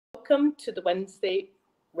welcome to the Wednesday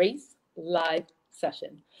Race Live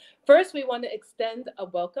session. First, we want to extend a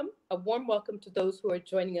warm welcome to those who are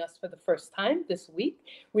joining us for the first time this week.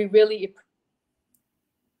 We really appreciate,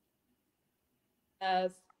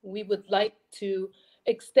 as we would like to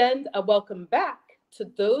extend a welcome back to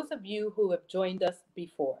those of you who have joined us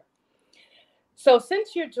before. So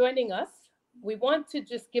since you're joining us, we want to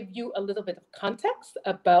just give you a little bit of context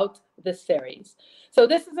about the series. So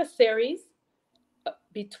this is a series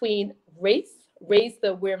between R.A.C.E, Raise the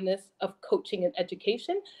Awareness of Coaching and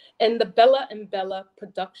Education, and the Bhalla and Bhalla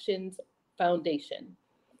Productions Foundation.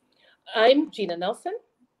 I'm Gina Nelson,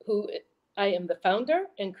 who I am the founder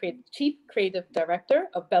and Chief Creative Director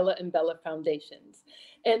of Bhalla and Bhalla Foundations.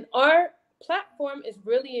 And our platform is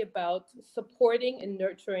really about supporting and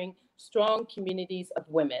nurturing strong communities of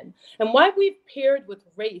women. And why we've paired with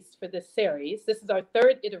R.A.C.E for this series, this is our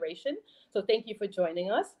third iteration, so thank you for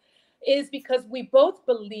joining us, is because we both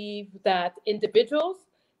believe that individuals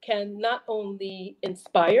can not only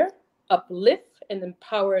inspire, uplift, and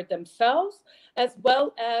empower themselves, as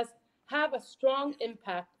well as have a strong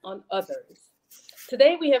impact on others.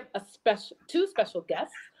 Today we have two special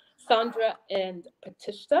guests, Sandra and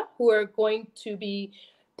Pratishtha, who are going to be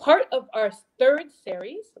part of our third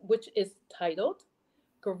series, which is titled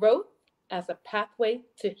Growth as a Pathway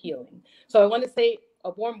to Healing. So I want to say a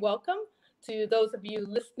warm welcome to those of you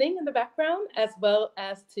listening in the background, as well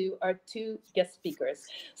as to our two guest speakers.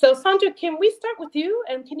 So Sandra, can we start with you?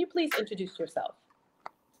 And can you please introduce yourself?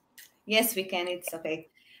 Yes, we can. It's okay.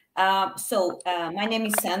 My name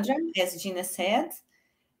is Sandra, as Gina said.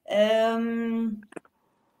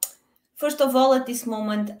 First of all, at this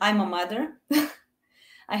moment, I'm a mother.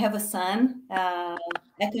 I have a son. I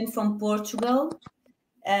came from Portugal.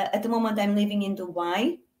 At the moment, I'm living in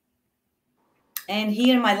Dubai. And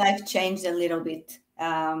here my life changed a little bit.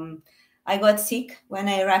 I got sick when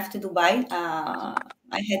I arrived to Dubai.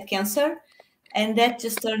 I had cancer, and that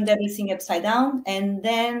just turned everything upside down. And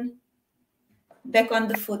then back on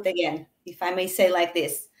the foot again, if I may say like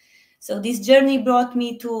this. So this journey brought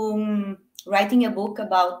me to writing a book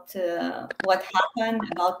about what happened,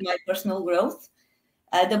 about my personal growth.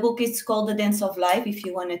 The book is called The Dance of Life, if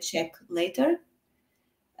you want to check later.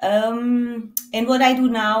 And what I do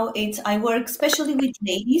now is I work especially with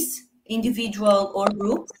ladies, individual or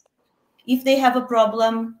groups. If they have a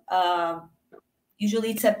problem,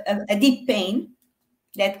 usually it's a deep pain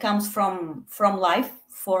that comes from life,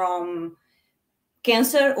 from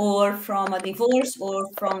cancer or from a divorce or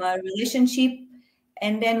from a relationship,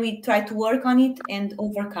 and then we try to work on it and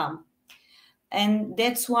overcome. And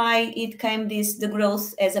that's why it came the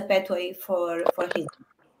growth as a pathway for healing.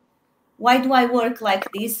 Why do I work like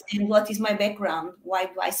this, and what is my background? Why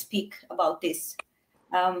do I speak about this?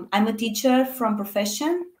 I'm a teacher from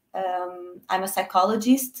profession. I'm a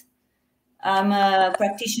psychologist. I'm a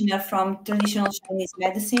practitioner from traditional Chinese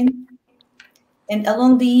medicine. And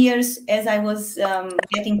along the years, as I was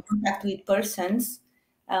getting contact with persons,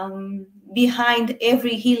 behind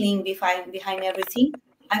every healing, behind everything,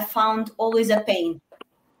 I found always a pain.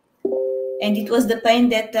 And it was the pain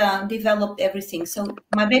that developed everything. So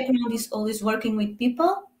my background is always working with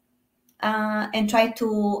people and try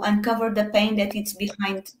to uncover the pain that it's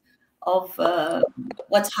behind of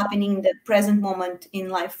what's happening in the present moment in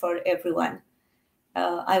life for everyone.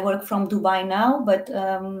 I work from Dubai now, but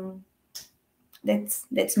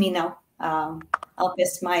that's me now. I'll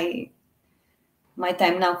pass my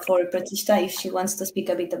time now for Pratishtha if she wants to speak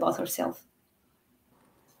a bit about herself.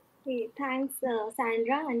 Okay, thanks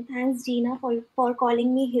Sandra, and thanks Gina for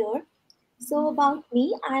calling me here. So about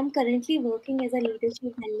me, I'm currently working as a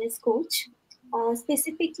leadership wellness coach.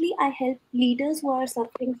 Specifically, I help leaders who are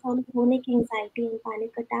suffering from chronic anxiety and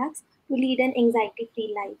panic attacks to lead an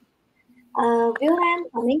anxiety-free life. Where I am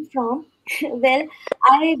coming from, well,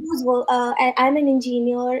 I'm an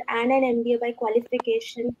engineer and an MBA by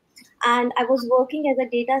qualification, and I was working as a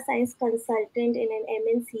data science consultant in an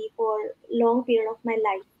MNC for long period of my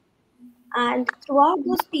life. And throughout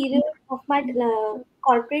those periods of my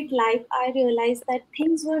corporate life, I realized that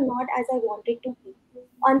things were not as I wanted to be.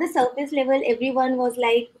 On the surface level, everyone was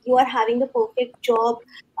like, "You are having the perfect job,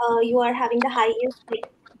 you are having the highest, like,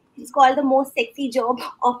 it's called the most sexy job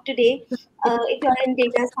of today. If you are in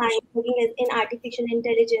data science, working in artificial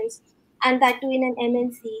intelligence, and that too in an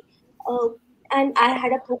MNC. Uh, and I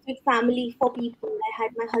had a perfect family for people. I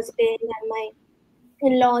had my husband and my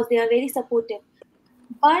in-laws. They are very supportive.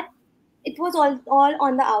 But it was all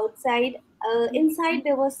on the outside. Inside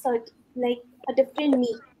there was like a different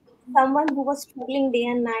me, someone who was struggling day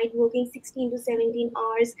and night, working 16 to 17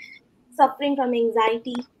 hours, suffering from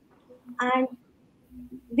anxiety. And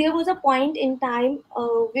there was a point in time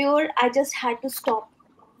where I just had to stop.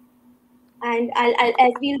 And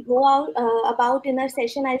as we'll go out about in our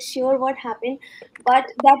session, I'll share what happened. But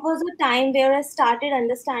that was a time where I started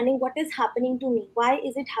understanding what is happening to me. Why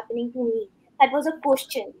is it happening to me? That was a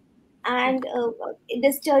question. And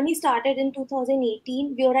this journey started in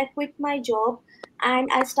 2018, where I quit my job and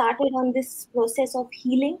I started on this process of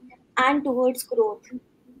healing and towards growth.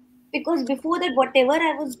 Because before that, whatever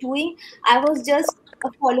I was doing, I was just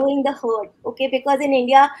following the herd. Okay, because in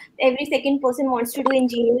India, every second person wants to do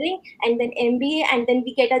engineering and then MBA, and then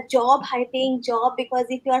we get a job, high paying job. Because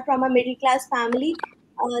if you are from a middle class family,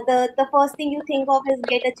 the first thing you think of is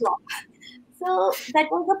get a job. So that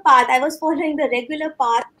was the path I was following, the regular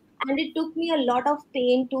path. And it took me a lot of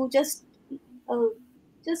pain to uh,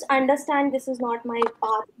 just understand this is not my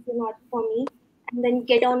path, this is not for me, and then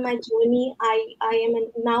get on my journey. I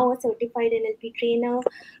am now a certified NLP trainer.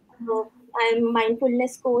 I'm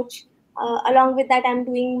mindfulness coach. Along with that, I'm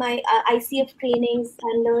doing my ICF trainings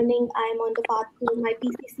and learning. I'm on the path to my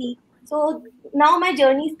PCC. So now my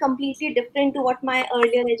journey is completely different to what my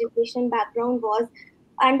earlier education background was.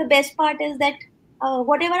 And the best part is that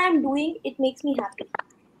whatever I'm doing, it makes me happy.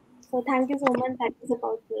 So thank you so much. That is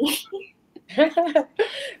about me.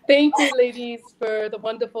 Thank you, ladies, for the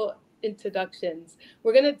wonderful introductions.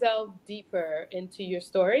 We're going to delve deeper into your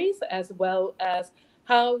stories as well as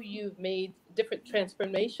how you've made different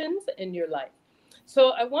transformations in your life.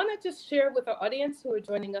 So, I want to just share with our audience who are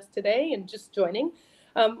joining us today and just joining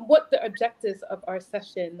what the objectives of our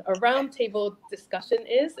session, our roundtable discussion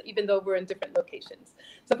is, even though we're in different locations.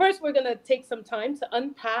 So, first, we're going to take some time to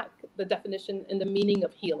unpack the definition and the meaning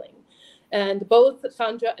of healing. And both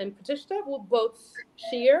Sandra and Pratishtha will both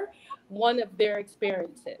share one of their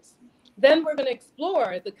experiences. Then we're going to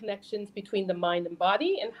explore the connections between the mind and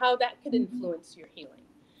body and how that could influence your healing.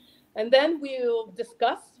 And then we'll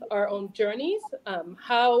discuss our own journeys,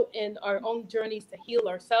 how in our own journeys to heal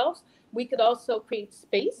ourselves, we could also create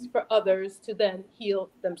space for others to then heal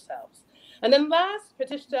themselves. And then last,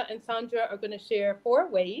 Pratishtha and Sandra are going to share 4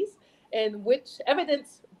 ways in which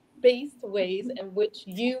evidence-based ways in which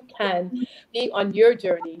you can be on your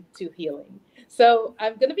journey to healing. So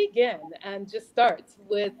I'm going to begin and just start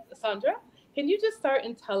with Sandra. Can you just start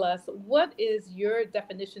and tell us what is your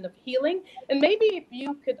definition of healing? And maybe if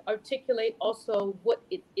you could articulate also what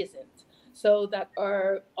it isn't, so that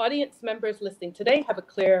our audience members listening today have a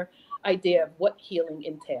clear idea of what healing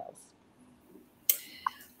entails.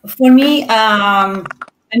 For me, I'm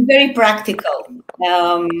very practical.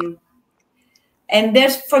 And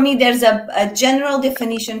there's a general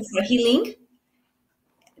definition for healing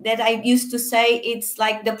that I used to say. It's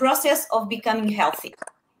like the process of becoming healthy.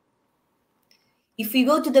 If we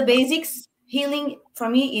go to the basics, healing for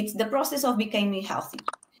me, it's the process of becoming healthy.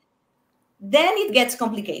 Then it gets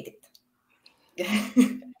complicated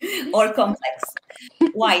or complex.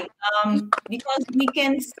 Why? Because we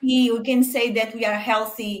can say that we are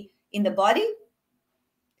healthy in the body,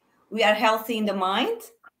 we are healthy in the mind,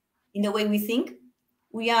 in the way we think,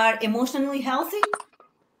 we are emotionally healthy,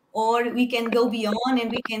 or we can go beyond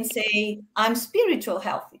and we can say I'm spiritual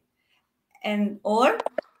healthy, and or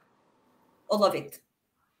all of it.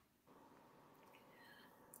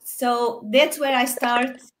 So that's where I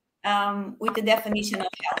start with the definition of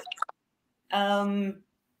health.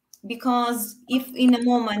 Because if in a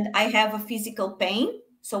moment I have a physical pain,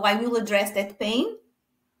 so I will address that pain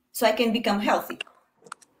so I can become healthy.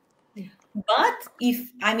 But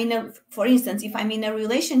if for instance, if I'm in a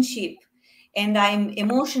relationship and I'm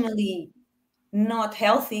emotionally not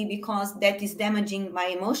healthy because that is damaging my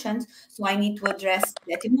emotions, so I need to address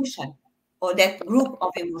that emotion or that group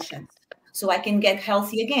of emotions so I can get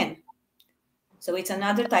healthy again. So it's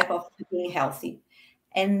another type of being healthy.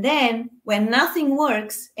 And then when nothing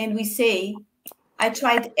works and we say, I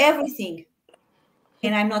tried everything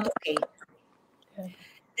and I'm not okay. Okay.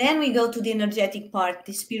 Then we go to the energetic part,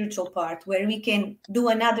 the spiritual part, where we can do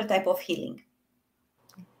another type of healing.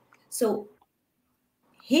 So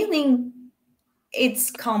healing, it's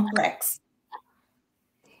complex.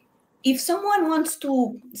 If someone wants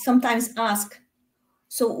to sometimes ask,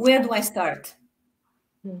 so where do I start?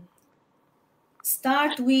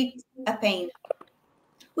 Start with a pain,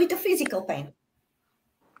 with a physical pain,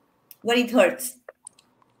 where it hurts.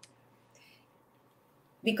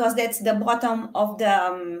 Because that's the bottom of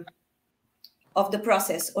the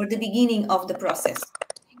process, or the beginning of the process.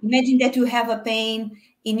 Imagine that you have a pain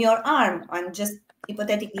in your arm, I'm just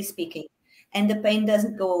hypothetically speaking, and the pain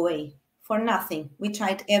doesn't go away for nothing. We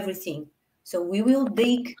tried everything. So we will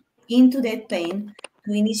dig into that pain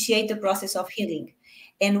to initiate the process of healing.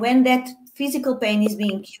 And when that physical pain is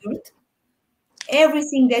being cured,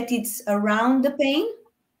 everything that is around the pain,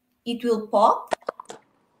 it will pop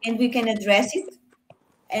and we can address it.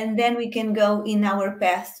 And then we can go in our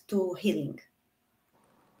path to healing.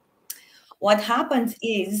 What happens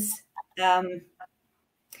is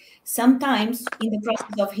sometimes in the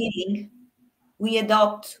process of healing, we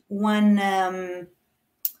adopt one,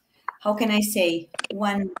 how can I say,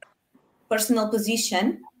 one personal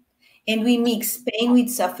position, and we mix pain with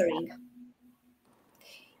suffering.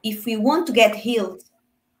 If we want to get healed,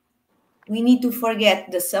 we need to forget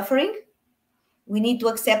the suffering. We need to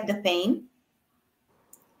accept the pain,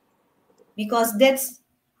 because that's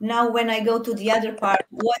now when I go to the other part,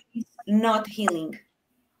 what is not healing?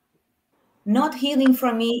 Not healing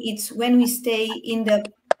for me, it's when we stay in the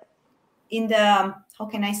how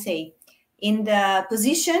can I say, in the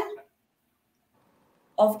position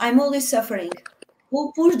of I'm always suffering.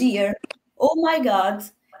 Oh, poor dear. Oh my God.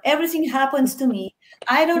 Everything happens to me.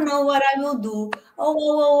 I don't know what I will do. Oh,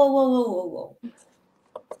 whoa, whoa, whoa, whoa, whoa, whoa, whoa.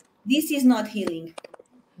 This is not healing.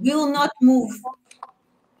 We will not move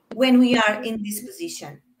when we are in this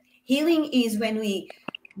position. Healing is when we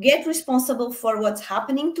get responsible for what's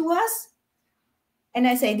happening to us. And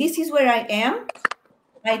I say, this is where I am.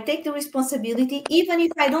 I take the responsibility, even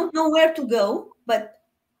if I don't know where to go, but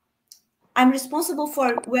I'm responsible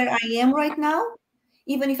for where I am right now.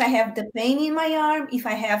 Even if I have the pain in my arm, if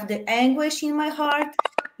I have the anguish in my heart,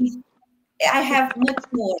 if I have much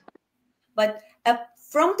more. But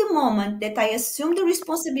from the moment that I assume the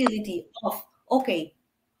responsibility of, okay,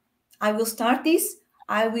 I will start this,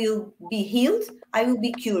 I will be healed, I will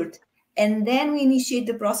be cured. And then we initiate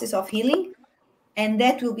the process of healing, and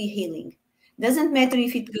that will be healing. Doesn't matter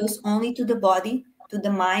if it goes only to the body, to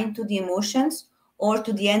the mind, to the emotions, or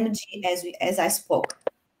to the energy as I spoke.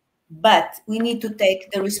 But we need to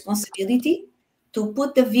take the responsibility to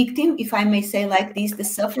put the victim, if I may say like this, the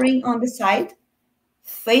suffering on the side,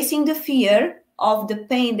 facing the fear of the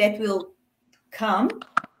pain that will come,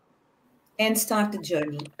 and start the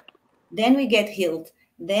journey. Then we get healed.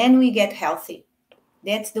 Then we get healthy.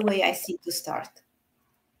 That's the way I see to start.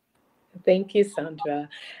 Thank you, Sandra.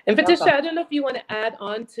 And Pratishtha, I don't know if you want to add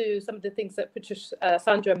on to some of the things that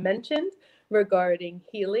Sandra mentioned regarding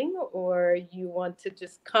healing, or you want to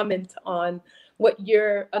just comment on what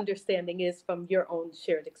your understanding is from your own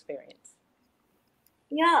shared experience.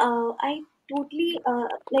 Yeah, I totally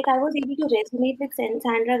like I was able to resonate with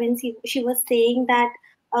Sandra when she was saying that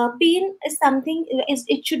pain is something is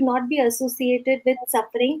it should not be associated with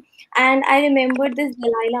suffering. And I remembered this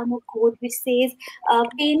Dalai Lama quote which says,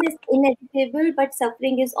 "Pain is inevitable, but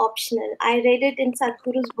suffering is optional." I read it in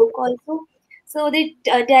Sadhguru's book also. So they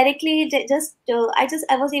directly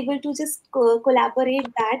I was able to just collaborate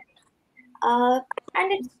that,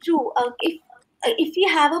 and it's true. If we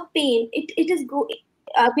have a pain, it is go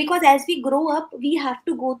because as we grow up, we have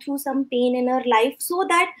to go through some pain in our life so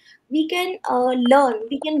that we can learn,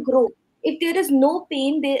 we can grow. If there is no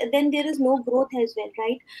pain, then there is no growth as well,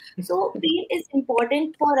 right? So pain is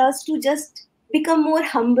important for us to just become more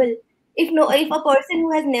humble. If a person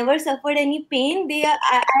who has never suffered any pain, they are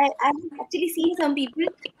I've actually seen some people,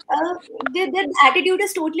 uh, their attitude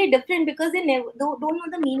is totally different because they never don't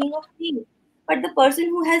know the meaning of pain. But the person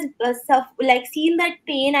who has like seen that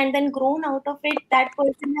pain and then grown out of it, that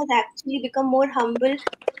person has actually become more humble.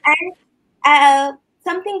 And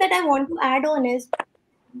something that I want to add on is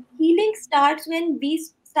healing starts when we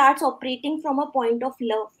starts operating from a point of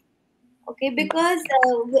love. Okay, because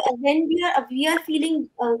when we are feeling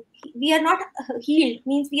we are not healed,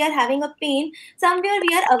 means we are having a pain somewhere,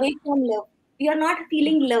 we are away from love, we are not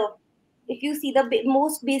feeling love. If you see, the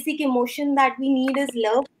most basic emotion that we need is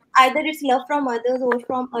love. Either it's love from others or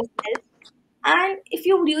from ourselves. And if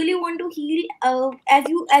you really want to heal, as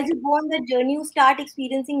you go on that journey, you start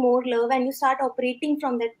experiencing more love and you start operating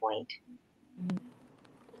from that point.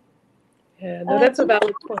 Yeah, no, that's a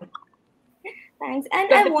valid point. Thanks. And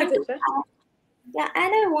Go I ahead, want to Pratishtha. Yeah,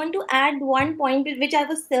 and I want to add one point which I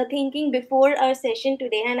was thinking before our session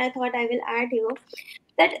today, and I thought I will add here,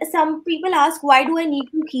 that some people ask, why do I need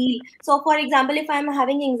to heal? So, for example, if I'm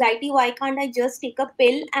having anxiety, why can't I just take a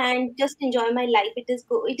pill and just enjoy my life? It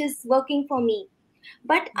is working for me.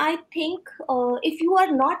 But I think if you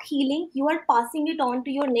are not healing, you are passing it on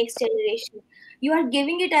to your next generation. You are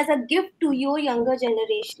giving it as a gift to your younger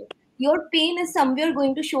generation. Your pain is somewhere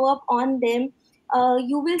going to show up on them.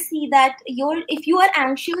 You will see that if you are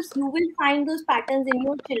anxious, you will find those patterns in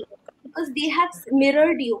your children because they have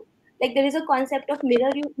mirrored you. Like there is a concept of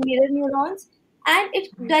mirror neurons. And it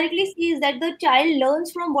directly says that the child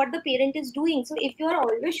learns from what the parent is doing. So if you are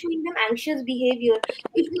always showing them anxious behavior,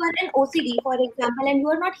 if you are an OCD for example and you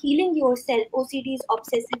are not healing yourself, OCD is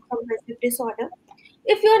obsessive compulsive disorder,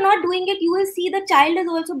 if you are not doing it, you will see the child is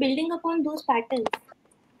also building upon those patterns.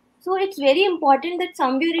 So it's very important that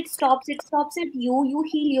somewhere it stops at you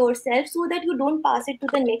heal yourself so that you don't pass it to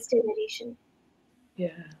the next generation. Yeah.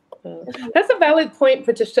 That's a valid point,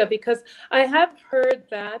 Pratishtha, because I have heard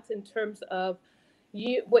that in terms of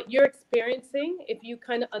what you're experiencing, if you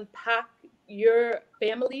kind of unpack your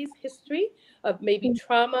family's history of maybe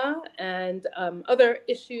trauma and other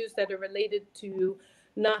issues that are related to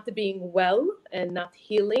not being well and not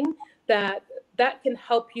healing, that that can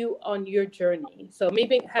help you on your journey. So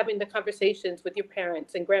maybe having the conversations with your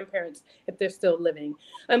parents and grandparents if they're still living.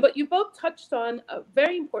 But you both touched on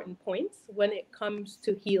very important points when it comes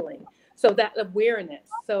to healing. So that awareness.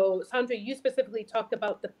 So Sandra, you specifically talked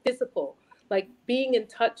about the physical, like being in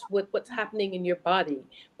touch with what's happening in your body.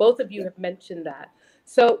 Both of you have mentioned that.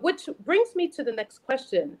 So, which brings me to the next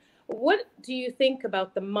question. What do you think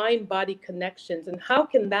about the mind body connections and how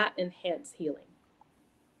can that enhance healing?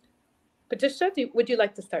 Patricia, would you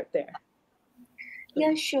like to start there?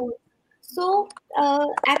 Yeah, sure. So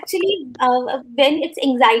actually, when it's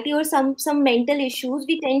anxiety or some mental issues,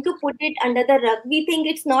 we tend to put it under the rug. We think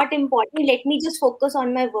it's not important. Let me just focus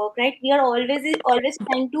on my work, right? We are always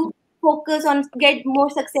trying to focus on get more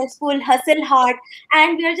successful, hustle hard,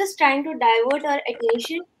 and we are just trying to divert our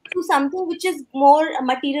attention to something which is more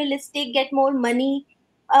materialistic, get more money,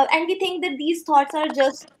 and we think that these thoughts are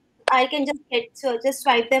just I can just get so just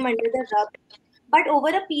swipe them under the rug. But over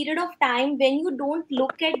a period of time, when you don't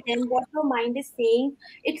look at them, what your mind is saying,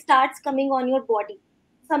 it starts coming on your body.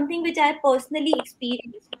 Something which I personally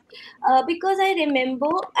experienced. Because I remember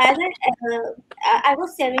I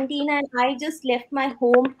was 17 and I just left my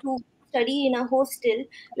home to study in a hostel,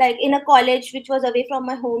 like in a college which was away from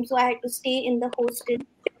my home. So I had to stay in the hostel.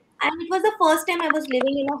 And it was the first time I was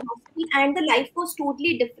living in a hostel, and the life was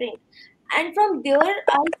totally different. And from there,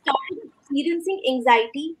 I started experiencing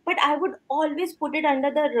anxiety, but I would always put it under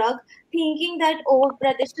the rug, thinking that, oh,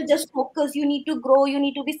 Pratishtha, just focus. You need to grow. You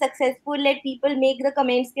need to be successful. Let people make the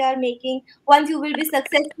comments they are making. Once you will be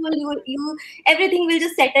successful, everything will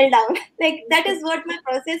just settle down. Like that is what my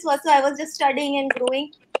process was. So I was just studying and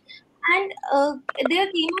growing. And there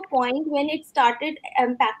came a point when it started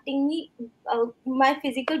impacting me, my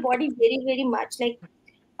physical body very, very much. Like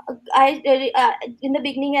in the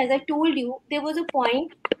beginning, as I told you, there was a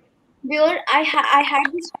point where I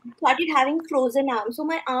had this started having frozen arm, so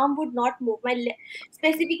my arm would not move.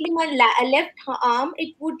 Specifically my left arm,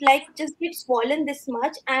 it would like just get swollen this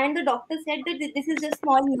much, and the doctor said that this is just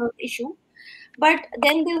small nerve issue. But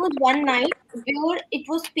then there was one night where it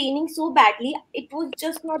was paining so badly, it was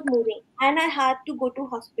just not moving, and I had to go to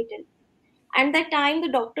hospital. And that time, the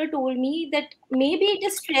doctor told me that maybe it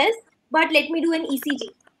is stress, but let me do an ECG.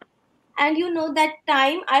 And you know, that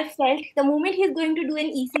time I felt the moment he's going to do an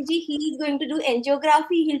ECG, he is going to do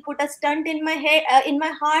angiography. He'll put a stunt in my head, in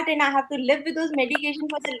my heart, and I have to live with those medications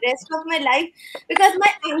for the rest of my life because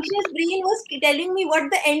my anxious brain was telling me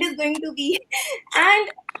what the end is going to be.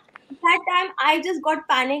 And that time I just got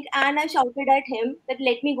panicked and I shouted at him that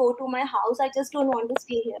let me go to my house. I just don't want to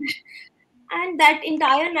stay here. And that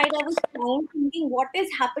entire night I was crying, thinking what is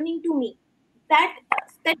happening to me. That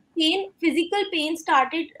pain, physical pain,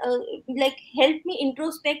 started like helped me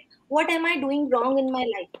introspect. What am I doing wrong in my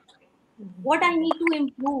life? What I need to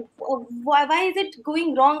improve? Why is it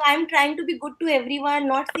going wrong? I'm trying to be good to everyone,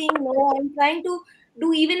 not saying no. I'm trying to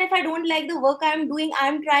do, even if I don't like the work I'm doing,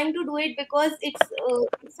 I'm trying to do it because it's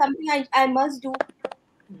something I must do.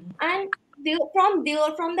 And from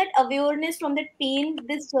that awareness, from that pain,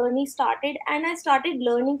 this journey started, and I started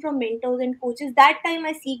learning from mentors and coaches. That time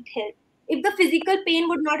I seeked help. If the physical pain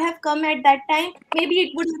would not have come at that time, maybe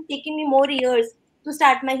it would have taken me more years to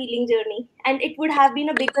start my healing journey, and it would have been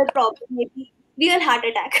a bigger problem, maybe real heart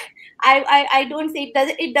attack. I don't say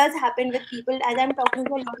it does happen with people. As I'm talking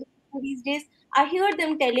to a lot of people these days, I hear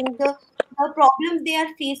them telling the problems they are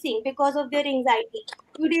facing because of their anxiety.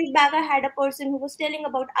 Few days back, I had a person who was telling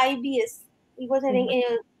about IBS. He was having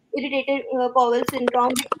irritated bowel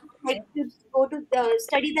syndrome. Like to go to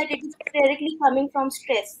study that it is directly coming from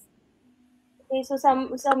stress. Okay, so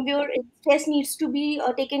somewhere stress needs to be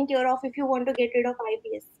taken care of if you want to get rid of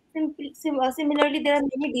IBS. Similarly, there are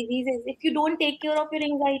many diseases. If you don't take care of your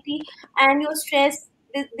anxiety and your stress,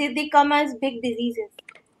 they come as big diseases.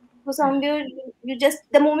 So somewhere you just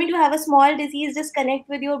the moment you have a small disease, just connect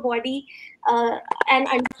with your body and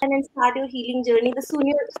understand and start your healing journey. The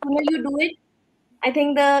sooner you do it, I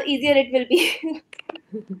think the easier it will be.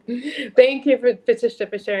 Thank you for Pratishtha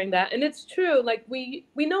for sharing that. And it's true, like we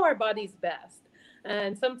know our bodies best.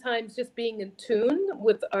 And sometimes just being in tune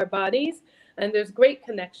with our bodies, and there's great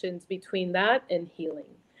connections between that and healing.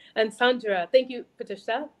 And Sandra, thank you,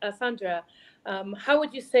 Pratishtha. Sandra, how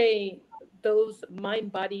would you say those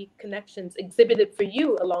mind-body connections exhibited for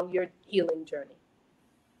you along your healing journey?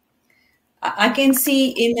 I can see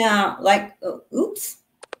in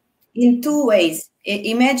in two ways.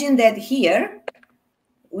 Imagine that here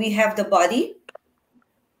we have the body,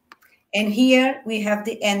 and here we have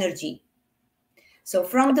the energy. So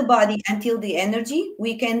from the body until the energy,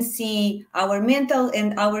 we can see our mental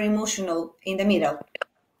and our emotional in the middle.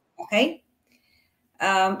 Okay.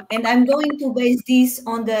 And I'm going to base this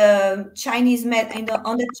on the Chinese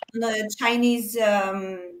on the Chinese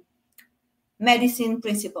medicine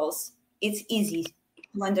principles. It's easy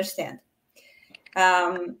to understand.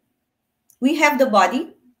 Um, we have the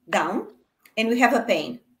body down, and we have a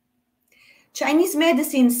pain. Chinese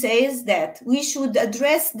medicine says that we should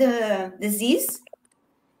address the disease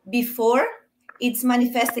before it's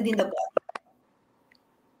manifested in the body.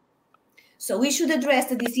 So we should address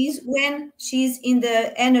the disease when she's in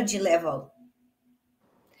the energy level.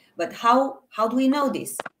 But how do we know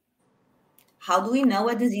this? How do we know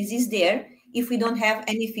a disease is there if we don't have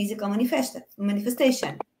any physical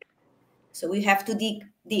manifestation? So we have to dig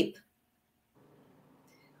deep.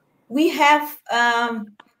 We have,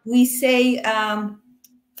 we say, how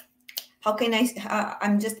can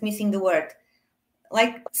I'm just missing the word,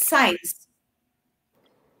 like signs.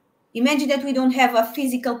 Imagine that we don't have a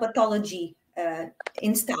physical pathology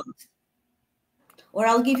installed. Or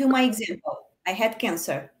I'll give you my example. I had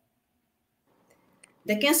cancer.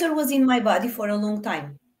 The cancer was in my body for a long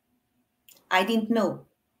time. I didn't know.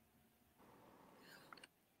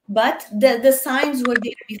 But the signs were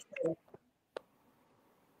there before.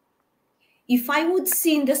 If I would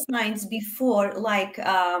see the signs before, like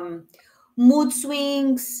mood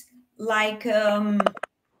swings, like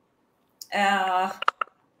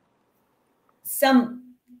some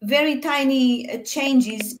very tiny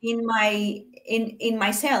changes in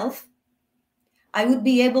myself, I would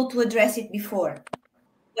be able to address it before.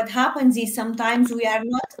 What happens is sometimes we are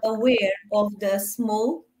not aware of the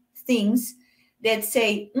small things that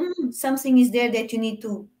say something is there that you need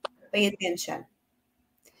to pay attention.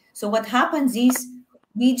 So what happens is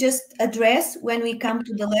we just address when we come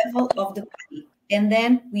to the level of the body, and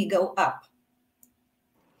then we go up.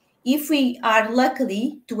 If we are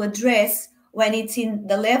lucky to address when it's in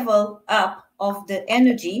the level up of the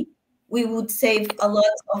energy, we would save a lot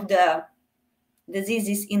of the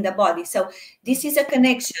diseases in the body. So this is a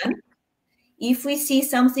connection. If we see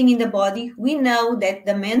something in the body, we know that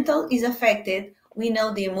the mental is affected, we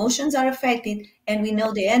know the emotions are affected, and we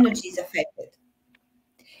know the energy is affected.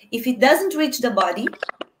 If it doesn't reach the body,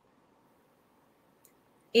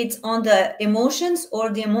 it's on the emotions or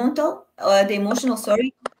the emotional,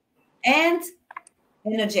 and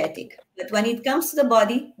energetic. But when it comes to the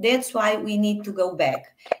body, that's why we need to go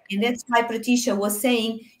back. And that's why Pratishtha was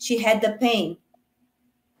saying she had the pain.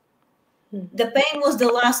 The pain was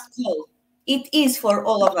the last call. It is for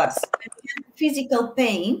all of us. Physical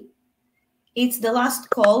pain, it's the last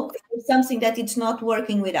call for something that it's not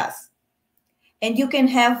working with us. And you can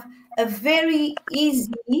have a very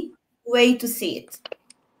easy way to see it.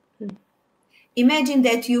 Imagine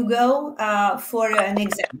that you go for an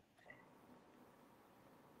exam.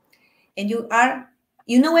 And you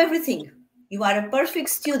know everything. You are a perfect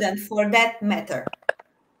student for that matter.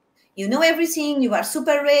 You know everything, you are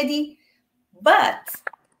super ready, but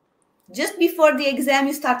just before the exam,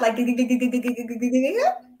 you start like, and you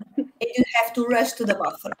have to rush to the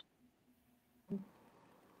bathroom.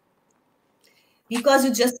 Because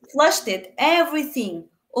you just flushed it, everything,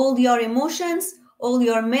 all your emotions, all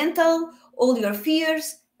your mental, all your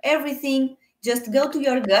fears, everything, just go to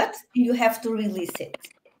your gut and you have to release it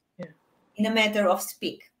in a matter of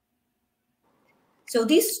speak. So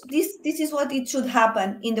this is what it should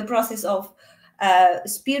happen in the process of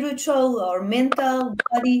spiritual or mental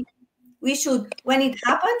body. We should, when it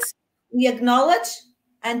happens, we acknowledge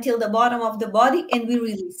until the bottom of the body and we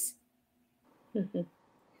release. Mm-hmm.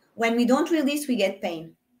 When we don't release, we get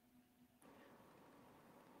pain.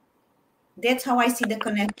 That's how I see the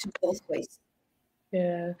connection both ways.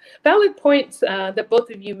 Yeah, valid points that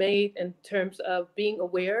both of you made in terms of being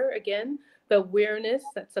aware again, the awareness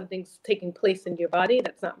that something's taking place in your body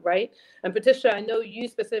that's not right. And Pratishtha, I know you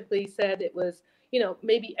specifically said it was,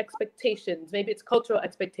 maybe expectations, maybe it's cultural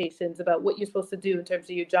expectations about what you're supposed to do in terms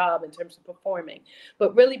of your job, in terms of performing,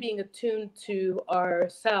 but really being attuned to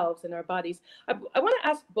ourselves and our bodies. I want to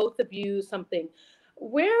ask both of you something.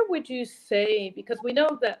 where would you say, because we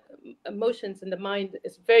know that emotions and the mind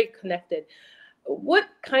is very connected, what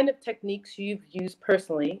kind of techniques you've used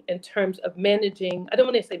personally in terms of managing, I don't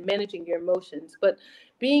want to say managing your emotions, but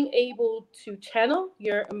being able to channel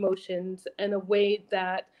your emotions in a way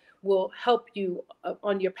that will help you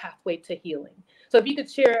on your pathway to healing? So if you could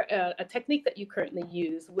share a technique that you currently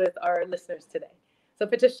use with our listeners today. So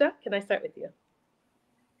Pratishtha, can I start with you?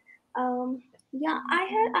 Yeah,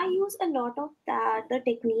 I use a lot of the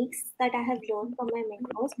techniques that I have learned from my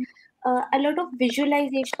mentors. A lot of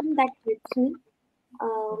visualization that helps me,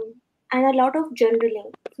 um, and a lot of journaling.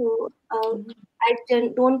 So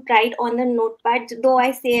don't write on the notepad, though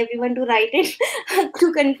I say everyone to write it.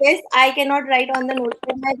 To confess, I cannot write on the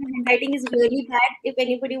notepad. My handwriting is really bad. If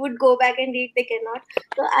anybody would go back and read, they cannot.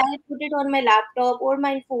 So I put it on my laptop or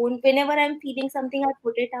my phone. Whenever I'm feeling something, I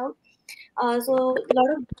put it out. So a lot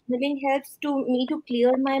of journaling helps to me to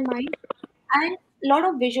clear my mind, and a lot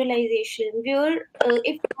of visualization where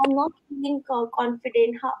if I'm not feeling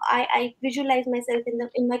confident, how I visualize myself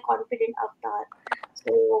in my confident avatar.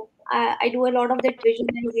 So I do a lot of that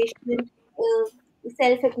visualization,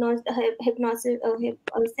 self hypnosis,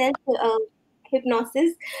 self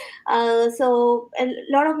hypnosis. So a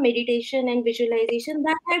lot of meditation and visualization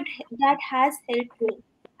that has helped me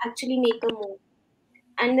actually make a move.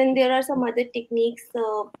 And then there are some other techniques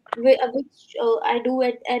which I do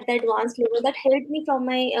at the advanced level that helped me from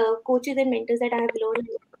my coaches and mentors that I have learned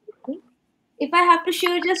with me. If I have to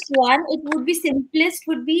share just one, it would be simplest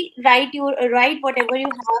would be write whatever you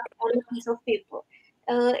have on a piece of paper.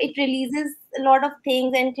 It releases a lot of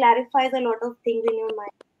things and clarifies a lot of things in your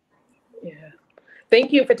mind. Yeah.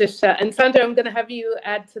 Thank you, Patricia. And Sandra, I'm going to have you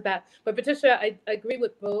add to that. But Patricia, I agree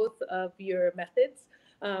with both of your methods.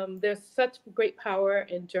 There's such great power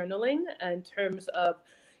in journaling in terms of,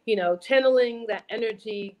 channeling that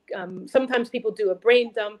energy. Sometimes people do a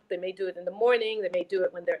brain dump. They may do it in the morning. They may do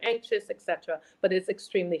it when they're anxious, etc. But it's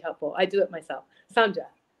extremely helpful. I do it myself.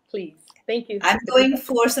 Sandra, please. Thank you. I'm going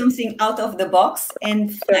for something out of the box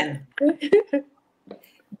and fun.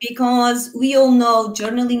 Because we all know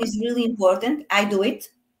journaling is really important. I do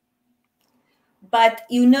it. But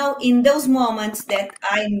in those moments that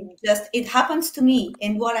it happens to me,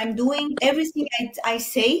 and what I'm doing, everything I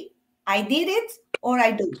say, I did it or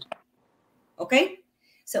I do. Okay?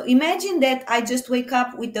 So imagine that I just wake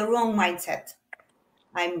up with the wrong mindset.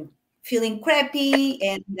 I'm feeling crappy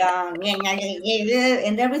and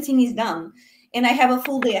everything is done. And I have a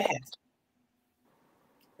full day ahead.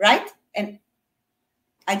 Right? And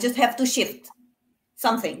I just have to shift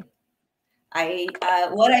something.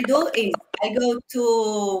 What I do is I go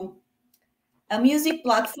to a music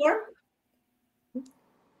platform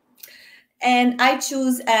and I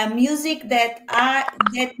choose a music that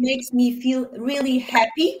makes me feel really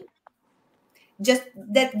happy, just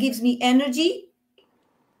that gives me energy,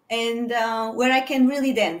 and where I can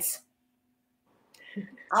really dance.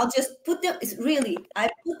 I'll just I put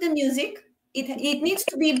the music. It needs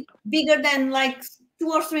to be bigger than like 2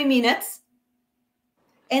 or 3 minutes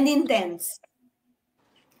and intense.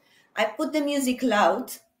 I put the music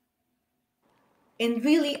loud and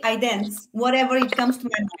really I dance whatever it comes to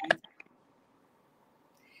my mind.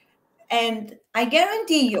 And I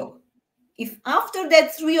guarantee you, if after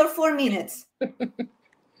that 3 or 4 minutes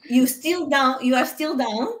you are still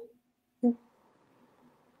down,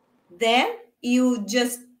 then you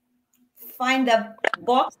just find a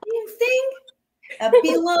boxing thing, a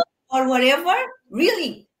pillow or whatever,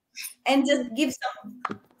 really, and just give some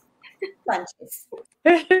punches.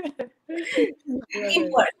 It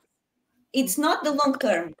works. It's not the long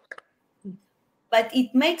term, but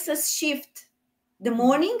it makes us shift the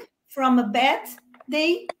morning from a bad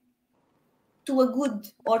day to a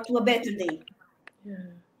good or to a better day.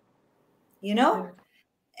 Yeah.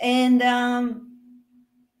 And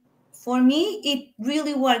for me, it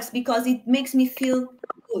really works because it makes me feel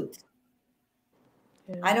good.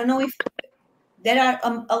 Yeah. I don't know if there are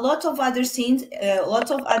a lot of other things,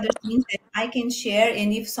 that I can share.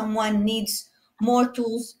 And if someone needs more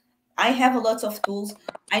tools, I have a lot of tools.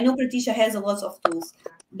 I know Pratisha has a lot of tools,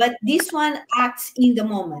 but this one acts in the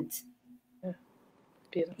moment. Yeah.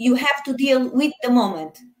 Beautiful. You have to deal with the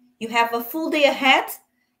moment. You have a full day ahead,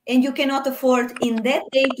 and you cannot afford in that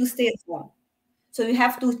day to stay at home. So you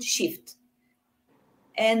have to shift.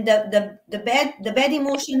 And the bad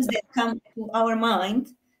emotions that come to our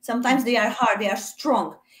mind, sometimes they are hard, they are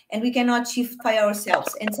strong, and we cannot shift by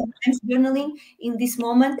ourselves. And sometimes journaling in this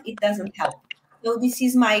moment, it doesn't help. So this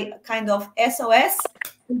is my kind of SOS.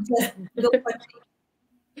 Just go for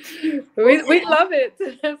it. We love it,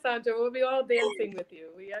 Sandra. We'll be all dancing with you.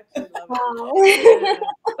 We actually love it. Wow. Yeah.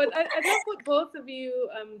 But I love what both of you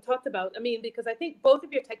talked about. I mean, because I think both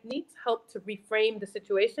of your techniques help to reframe the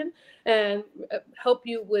situation and help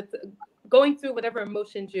you with going through whatever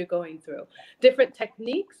emotions you're going through. Different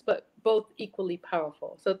techniques, but both equally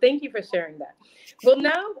powerful. So thank you for sharing that. We'll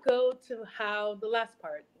now go to how the last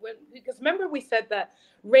part, because remember we said that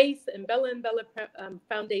RACE and Bhalla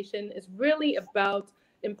Foundation is really about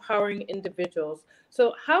empowering individuals.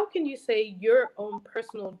 So, how can you say your own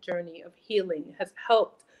personal journey of healing has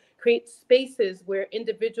helped create spaces where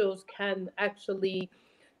individuals can actually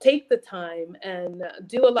take the time and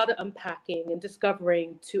do a lot of unpacking and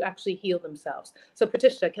discovering to actually heal themselves? So,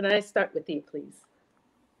 Pratishtha, can I start with you, please?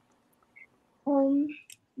 Um,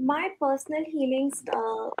 my personal healings,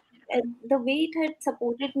 the way it had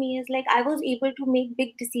supported me is like I was able to make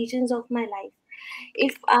big decisions of my life.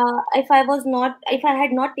 If I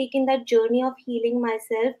had not taken that journey of healing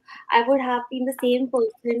myself, I would have been the same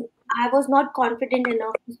person. I was not confident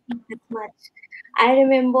enough to speak this much. I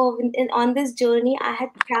remember on this journey, I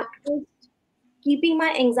had practiced keeping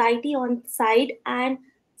my anxiety on side and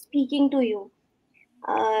speaking to you.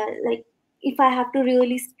 Like if I have to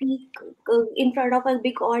really speak in front of a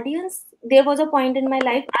big audience, there was a point in my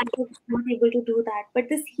life I was not able to do that. But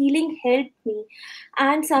this healing helped me,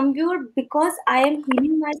 and somewhere because I am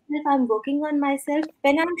healing myself, I'm working on myself.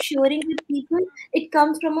 When I'm sharing with people, it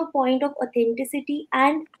comes from a point of authenticity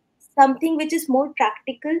and something which is more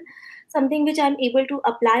practical, something which I'm able to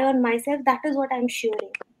apply on myself. That is what I'm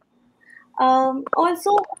sharing.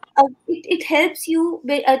 Also, it helps you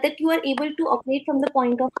that you are able to operate from the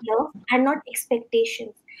point of love and not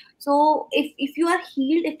expectations. So if you are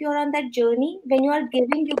healed, if you're on that journey, when you are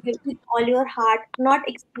giving, you give with all your heart, not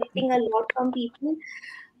expecting a lot from people.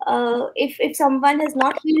 If someone has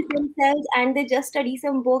not healed themselves and they just study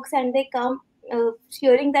some books and they come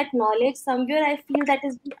sharing that knowledge, somewhere I feel that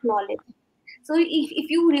is just knowledge. So if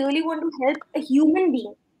you really want to help a human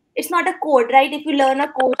being, it's not a code, right? If you learn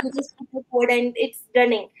a code, you just put the code and it's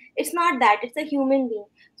running. It's not that. It's a human being.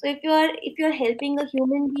 So if you're helping a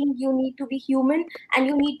human being, you need to be human, and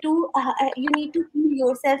you need to feel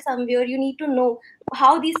yourself somewhere. You need to know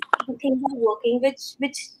how these things are working,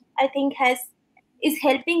 which I think has is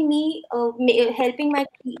helping me, helping my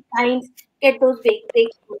clients get those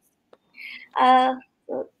breakthroughs.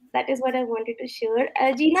 So that is what I wanted to share.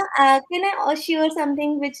 Gina, can I share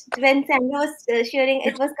something which when Sandra was sharing,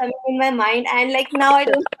 it was coming in my mind, and like now I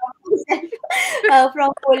don't stop myself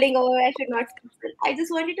from holding over. I should not speak. I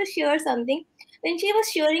just wanted to share something. When she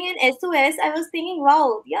was sharing an SOS, I was thinking,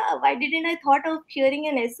 wow, yeah, why didn't I thought of sharing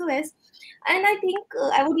an SOS? And I think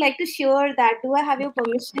I would like to share that. Do I have your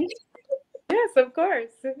permission? Yes, of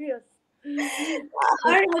course. Yes.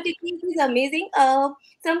 Her technique is amazing.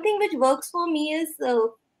 Something which works for me is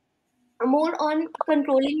more on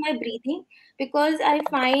controlling my breathing, because I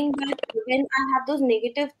find that when I have those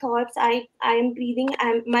negative thoughts, I am breathing.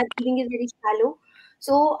 My breathing is very shallow,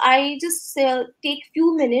 so I just take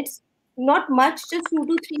few minutes, not much, just 2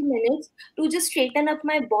 to 3 minutes, to just straighten up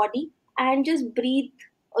my body and just breathe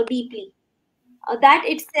deeply. That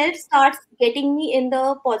itself starts getting me in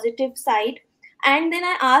the positive side, and then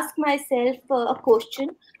I ask myself a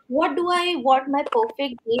question: what do I want my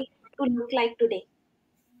perfect day to look like today?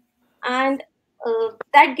 And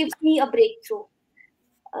that gives me a breakthrough.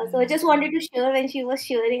 So I just wanted to share. When she was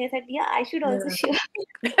sharing, I said, yeah, I should also Yeah.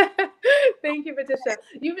 share. Thank you, Patricia.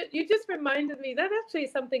 You just reminded me that actually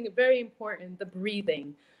is something very important, the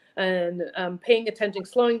breathing and paying attention,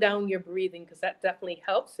 slowing down your breathing, because that definitely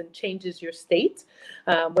helps and changes your state,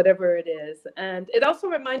 whatever it is. And it also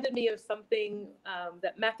reminded me of something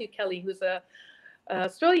that Matthew Kelly, who's a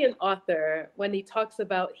Australian author, when he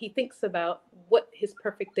thinks about what his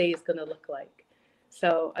perfect day is going to look like.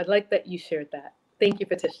 So I'd like that you shared that. Thank you,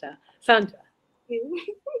 Patricia. Sandra.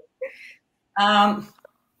 Um,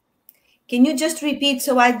 can you just repeat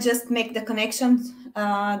so I just make the connection,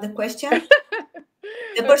 the question?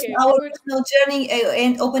 Okay, we Our were personal journey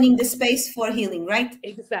and opening the space for healing, right?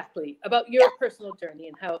 exactly about your Yeah. personal journey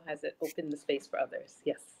and how has it opened the space for others.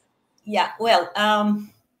 Yes. Yeah. Well,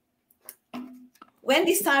 when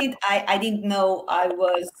this started, I didn't know I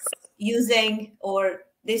was using or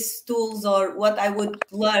these tools or what I would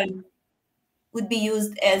learn would be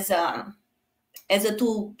used as a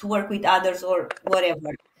tool to work with others or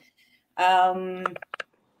whatever. Um,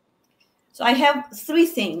 so I have three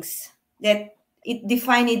things that it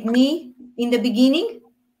defined me in the beginning,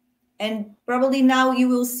 and probably now you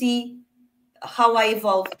will see how I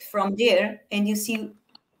evolved from there, and you see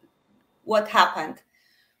what happened.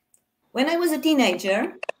 When I was a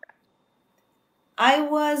teenager, I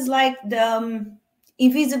was like the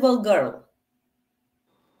invisible girl,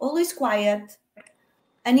 always quiet,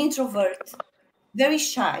 an introvert, very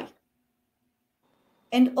shy,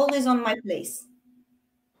 and always on my place.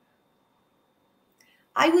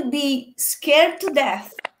 I would be scared to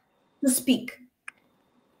death to speak.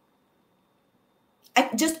 I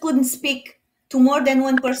just couldn't speak to more than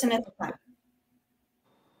one person at a time.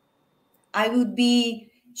 I would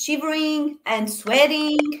be shivering and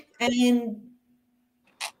sweating and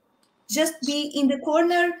just be in the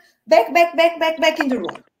corner, back in the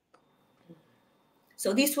room.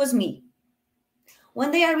 So this was me.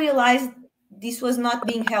 One day I realized this was not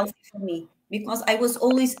being healthy for me because I was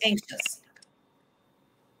always anxious.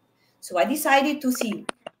 So I decided to see,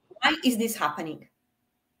 why is this happening?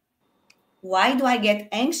 Why do I get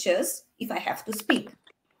anxious if I have to speak?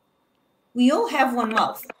 We all have one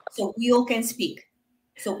mouth, so we all can speak.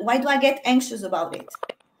 So why do I get anxious about it?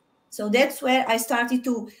 So that's where I started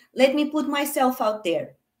to let me put myself out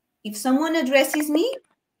there. If someone addresses me,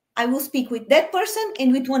 I will speak with that person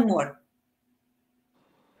and with one more.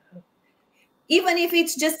 Even if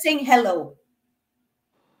it's just saying hello.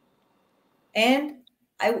 And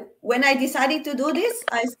when I decided to do this,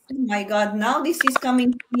 I said, oh my God, now this is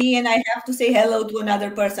coming to me and I have to say hello to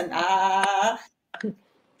another person. But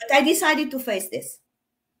I decided to face this.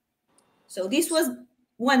 So this was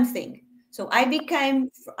one thing. So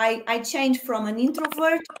I changed from an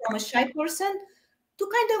introvert, from a shy person, to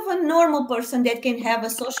kind of a normal person that can have a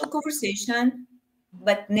social conversation,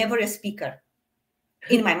 but never a speaker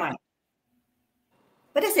in my mind.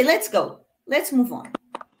 But I say, let's go. Let's move on.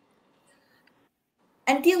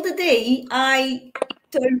 Until the day I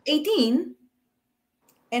turned 18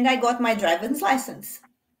 and I got my driver's license.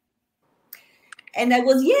 And I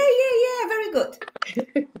was, yeah, very good.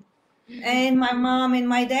 And my mom and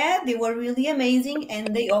my dad, they were really amazing.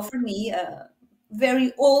 And they offered me a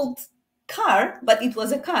very old car, but it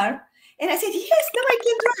was a car. And I said, yes, now I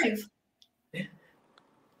can drive.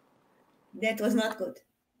 That was not good.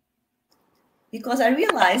 Because I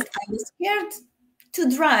realized I was scared to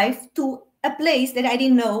drive to a place that I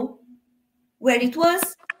didn't know where it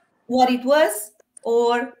was, what it was,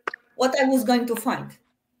 or what I was going to find.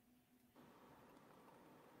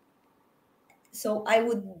 So I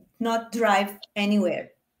would not drive anywhere.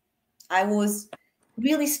 I was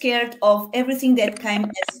really scared of everything that came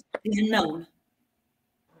as the unknown.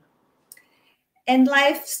 And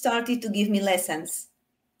life started to give me lessons.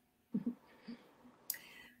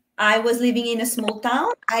 I was living in a small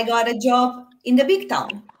town. I got a job in the big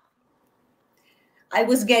town. I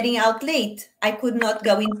was getting out late. I could not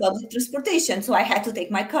go in public transportation, so I had to take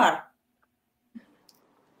my car.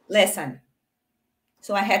 Lesson.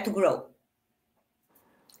 So I had to grow.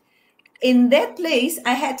 In that place,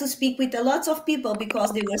 I had to speak with a lot of people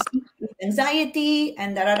because they were speaking with anxiety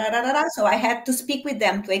and so I had to speak with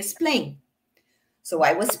them to explain. So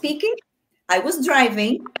I was speaking, I was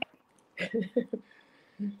driving,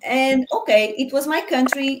 and okay, it was my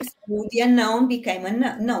country, so the unknown became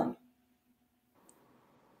a known.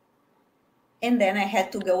 And then I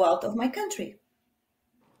had to go out of my country.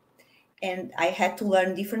 And I had to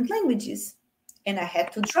learn different languages. And I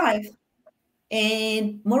had to drive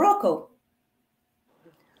in Morocco,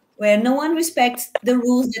 where no one respects the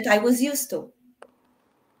rules that I was used to.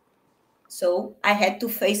 So I had to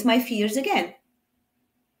face my fears again.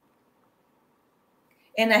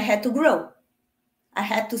 And I had to grow. I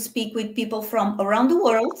had to speak with people from around the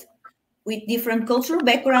world, with different cultural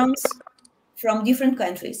backgrounds, from different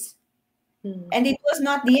countries. And it was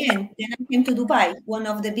not the end. Then I came to Dubai, one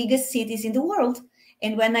of the biggest cities in the world.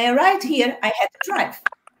 And when I arrived here, I had to drive.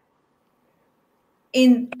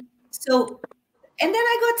 And then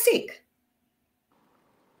I got sick.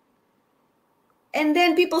 And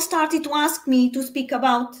then people started to ask me to speak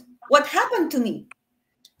about what happened to me.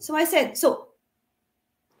 So I said, so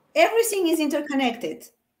everything is interconnected.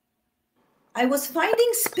 I was finding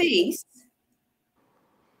space.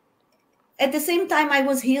 At the same time, I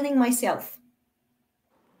was healing myself.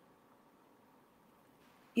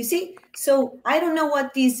 You see, so I don't know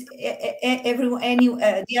what is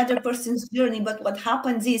the other person's journey, but what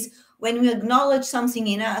happens is when we acknowledge something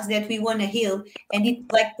in us that we want to heal, and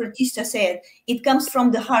it, like Pratishtha said, it comes from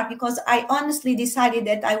the heart, because I honestly decided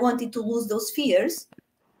that I wanted to lose those fears.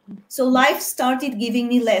 So life started giving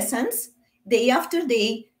me lessons day after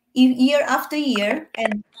day, year after year,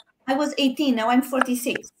 and I was 18, now I'm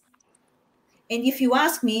 46. And if you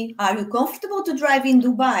ask me, are you comfortable to drive in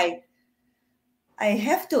Dubai? I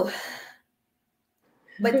have to,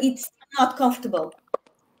 but it's not comfortable.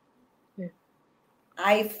 Yeah.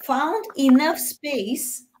 I found enough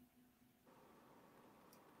space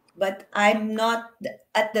but I'm not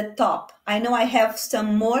at the top. I know I have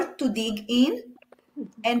some more to dig in.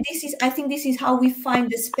 And I think this is how we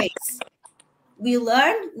find the space. We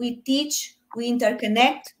learn, we teach, we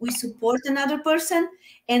interconnect, we support another person,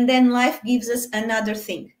 and then life gives us another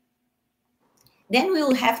thing. Then we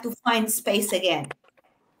will have to find space again.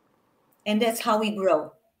 And that's how we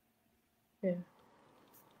grow. Yeah.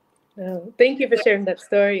 Oh, thank you for sharing that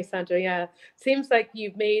story, Sandra. Yeah, seems like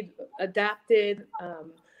you've adapted,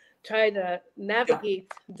 try to navigate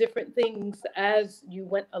different things as you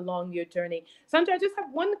went along your journey. Sandra, I just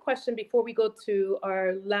have one question before we go to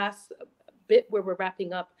our last bit where we're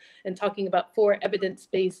wrapping up and talking about 4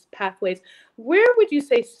 evidence-based pathways. Where would you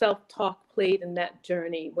say self-talk played in that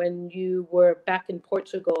journey when you were back in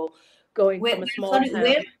Portugal, going from a small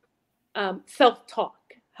town? Self-talk.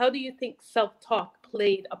 How do you think self-talk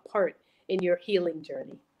played a part in your healing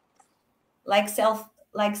journey? Like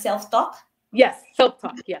self-talk? Yes,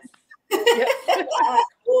 self-talk, yes. Yes.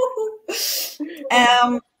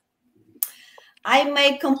 I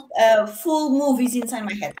make full movies inside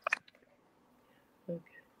my head. Okay.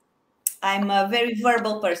 I'm a very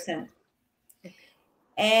verbal person. Okay.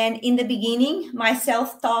 And in the beginning, my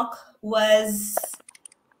self-talk was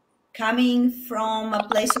coming from a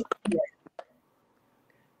place of fear.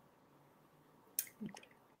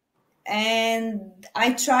 And I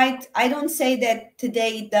don't say that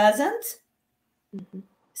today it doesn't. Mm-hmm.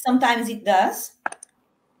 Sometimes it does,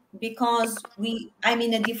 because I'm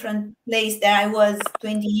in a different place than I was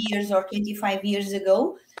 20 years or 25 years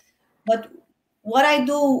ago. But what I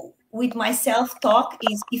do with my self-talk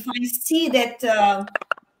is, if I see that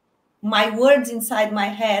my words inside my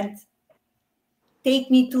head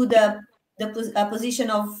take me to the position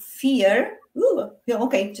of fear. Ooh,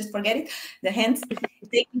 okay, just forget it. The hands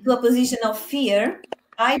take me to a position of fear.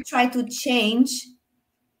 I try to change,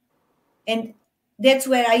 and that's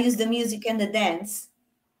where I use the music and the dance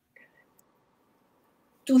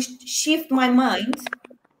to shift my mind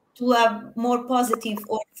to a more positive,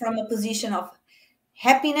 or from a position of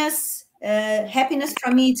happiness. Happiness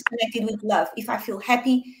for me is connected with love. If I feel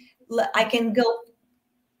happy, I can go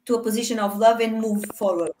to a position of love and move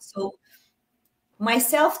forward. So my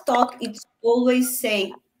self-talk, it's always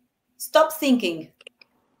say, stop thinking.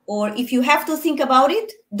 Or if you have to think about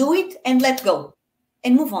it, do it and let go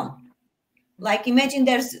and move on. Like, imagine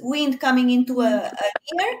there's wind coming into a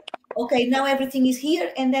ear. Okay, now everything is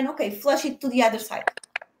here. And then, okay, flush it to the other side.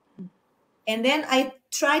 And then I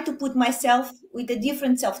try to put myself with a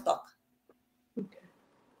different self-talk.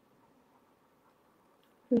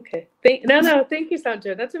 Okay. Thank you,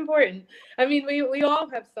 Sandra. That's important. I mean, we all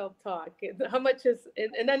have self-talk. How much is,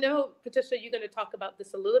 and I know, Pratishtha, you're going to talk about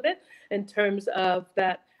this a little bit in terms of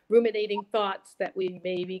that ruminating thoughts that we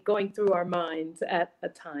may be going through our minds at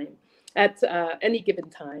any given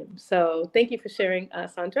time. So thank you for sharing,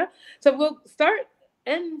 Sandra. So we'll start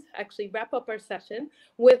and actually wrap up our session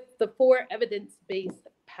with the 4 evidence-based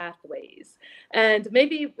pathways. And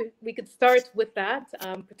maybe we could start with that,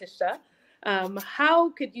 Pratishtha. How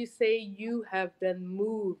could you say you have been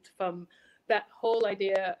moved from that whole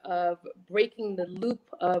idea of breaking the loop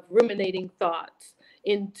of ruminating thoughts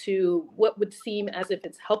into what would seem as if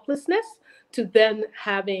it's helplessness, to then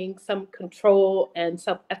having some control and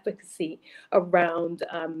self-efficacy around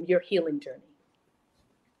your healing journey?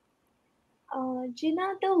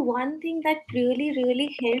 Gina, the one thing that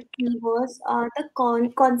really helped me was the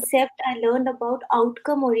concept I learned about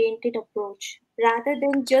outcome-oriented approach rather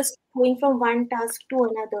than just going from one task to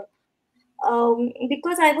another.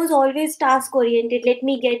 Because I was always task oriented. Let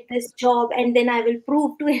me get this job and then I will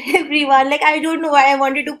prove to everyone. Like, I don't know why I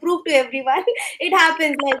wanted to prove to everyone. It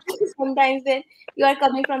happens like sometimes when you are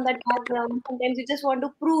coming from that background. Sometimes you just want to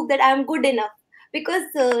prove that I'm good enough, because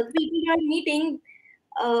the people you are meeting,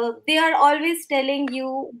 they are always telling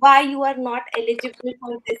you why you are not eligible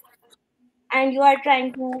for this, and you are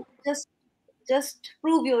trying to just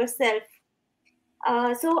prove yourself.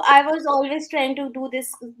 So I was always trying to do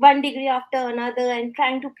this one degree after another and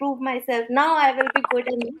trying to prove myself. Now I will be good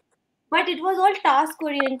enough. But it was all task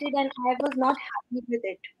oriented and I was not happy with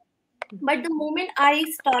it. But the moment I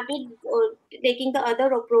started taking the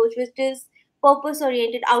other approach, which is purpose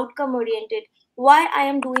oriented, outcome oriented, why I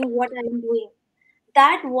am doing what I am doing,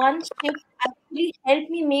 that one shift actually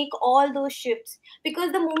helped me make all those shifts.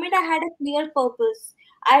 Because the moment I had a clear purpose,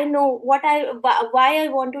 I know why I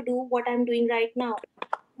want to do what I'm doing right now,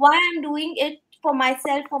 why I'm doing it, for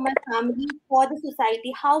myself, for my family, for the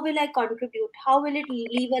society. How will I contribute? How will it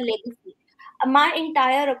leave a legacy? My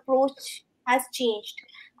entire approach has changed,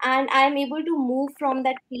 and I am able to move from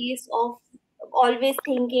that place of always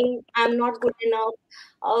thinking I'm not good enough,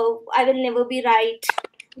 I will never be right.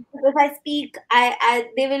 If I speak,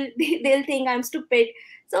 they will they'll think I'm stupid.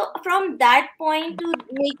 So from that point to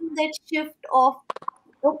making that shift of,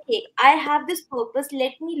 okay, I have this purpose,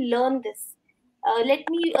 let me learn this. Let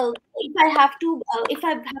me if I have to if I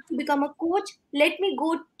have to become a coach, let me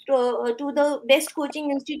go to the best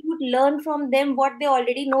coaching institute, learn from them what they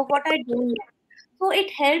already know, what I don't know. So it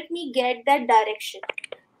helped me get that direction.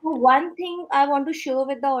 So one thing I want to share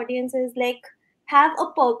with the audience is like, have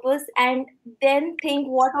a purpose and then think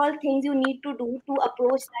what all things you need to do to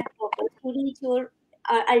approach that purpose to reach your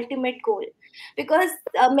ultimate goal. Because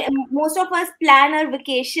most of us plan our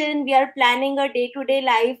vacation, we are planning our day to day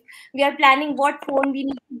life, we are planning what phone we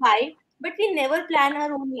need to buy, but we never plan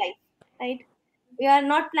our own life, right? We are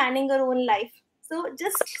not planning our own life. So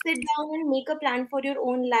just sit down and make a plan for your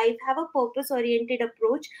own life, have a purpose oriented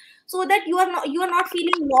approach, so that you are not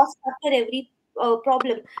feeling lost after every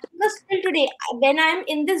problem. Because still today, when I'm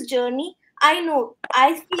in this journey, I know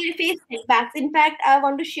I face setbacks. In fact, I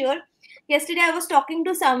want to share, yesterday I was talking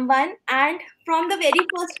to someone, and from the very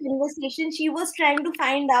first conversation she was trying to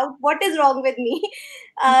find out what is wrong with me.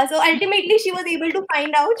 So ultimately she was able to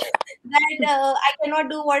find out that I cannot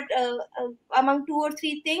do what among two or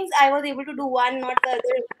three things. I was able to do one, not the other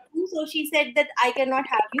two. So she said that I cannot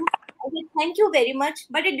have you. I said thank you very much,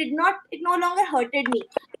 but it did not. It no longer hurted me.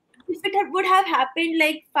 If it would have happened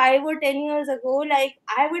like 5 or 10 years ago, like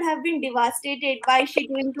I would have been devastated. Why is she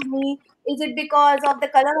doing to me? Is it because of the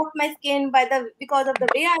color of my skin? Because of the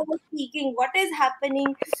way I was speaking? What is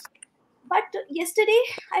happening? But yesterday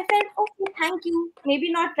I felt okay, thank you.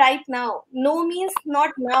 Maybe not right now. No means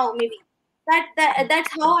not now. Maybe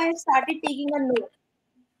that's how I have started taking a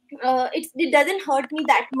no. It doesn't hurt me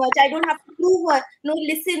that much. I don't have to prove her. No,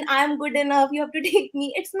 listen, I am good enough. You have to take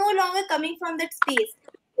me. It's no longer coming from that space.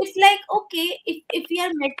 It's like, okay, if we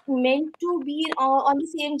are meant to be on the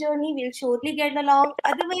same journey, we'll surely get along.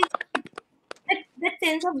 Otherwise, that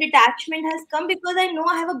sense of detachment has come because I know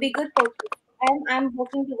I have a bigger purpose. I'm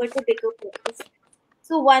working towards a bigger purpose.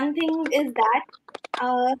 So one thing is that.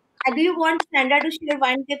 Uh, do you want Sandra to share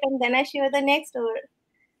one tip and then I share the next, or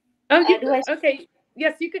Oh, you do I? okay?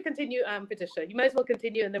 Yes, you could continue, Pratishtha. You might as well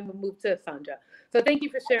continue, and then we'll move to Sandra. So, thank you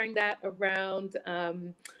for sharing that around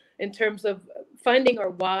in terms of finding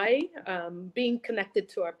our why, being connected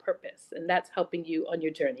to our purpose, and that's helping you on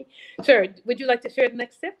your journey. Sure. Would you like to share the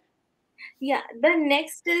next tip? Yeah, the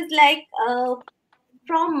next is like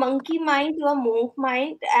from monkey mind to a monk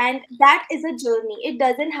mind, and that is a journey. It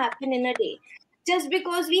doesn't happen in a day. Just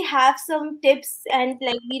because we have some tips and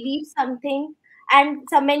like we read something, and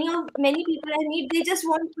so many people I meet, they just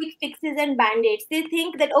want quick fixes and band-aids. They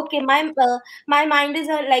think that okay, my mind is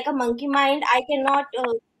like a monkey mind. I cannot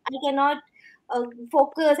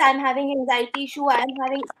focus. I'm having anxiety issue. I have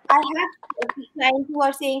clients who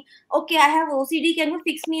are saying, okay, I have OCD, can you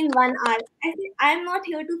fix me in 1 hour? I say, I'm not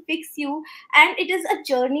here to fix you, and it is a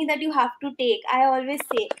journey that you have to take. I always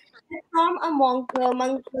say that from a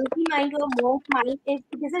monkey mind to a monk mind, it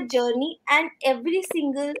is a journey, and every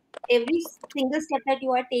single step that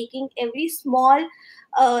you are taking, every small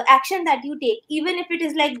action that you take, even if it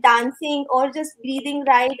is like dancing or just breathing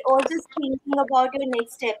right or just thinking about your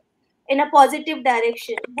next step in a positive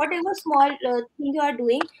direction, whatever small thing you are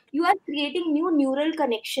doing, you are creating new neural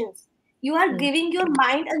connections. You are Mm, giving your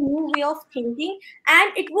mind a new way of thinking,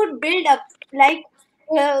 and it would build up. Like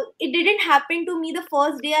it didn't happen to me the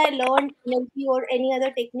first day I learned NLP or any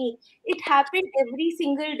other technique. It happened every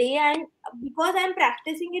single day, and because I'm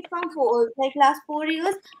practicing it from like last 4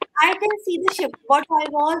 years, I can see the shift. What I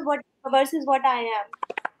was, what versus what I am.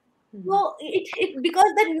 mm, So it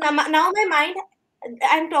because now my mind,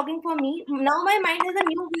 I'm talking for me. Now my mind has a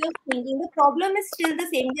new way of thinking. The problem is still the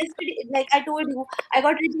same. Yesterday, like I told you, I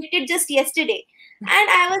got rejected just yesterday,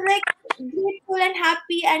 and I was like grateful and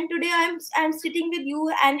happy. And today I'm sitting with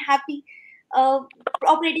you and happy, uh,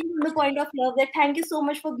 operating from the point of love. That thank you so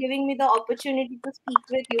much for giving me the opportunity to speak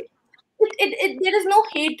with you. There is no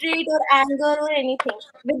hatred or anger or anything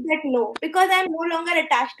with that no, because I'm no longer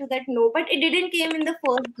attached to that no. But it didn't came in the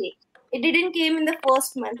first day. It didn't came in the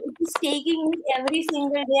first month. It is taking me every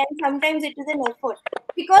single day, and sometimes it is an effort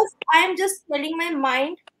because I'm just telling my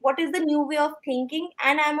mind what is the new way of thinking,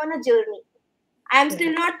 and I'm on a journey. I'm still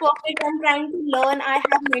right. not perfect. I'm trying to learn. I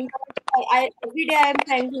have mentors. Every day I'm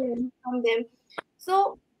trying to learn from them.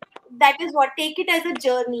 So that is what, take it as a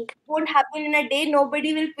journey. Won't happen in a day.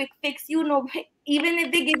 Nobody will quick fix you. Nobody, even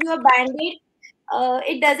if they give you a band-aid,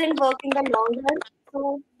 it doesn't work in the long run.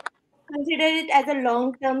 So consider it as a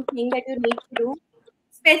long-term thing that you need to do.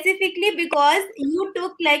 Specifically because you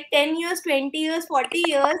took like 10 years, 20 years, 40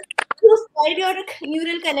 years to spoil your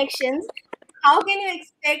neural connections. how can you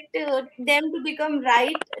expect them to become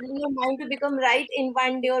right, your mind to become right in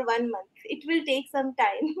 1 day or 1 month? It will take some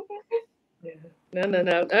time. Yeah.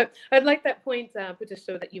 No. I like that point,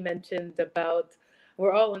 Pratishtha, that you mentioned about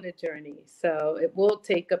we're all on a journey. So it will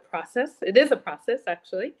take a process. It is a process,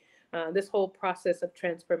 actually, this whole process of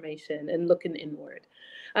transformation and looking inward.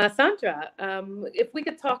 Sandra, if we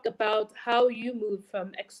could talk about how you move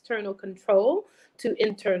from external control to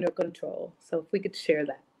internal control. So if we could share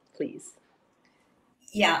that, please.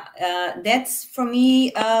 Yeah, that's for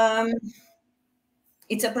me,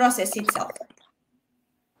 it's a process itself.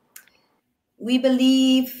 We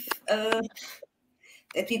believe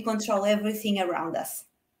that we control everything around us.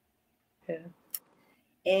 Yeah.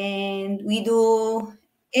 And we do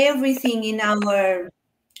everything in our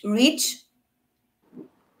reach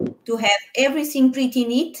to have everything pretty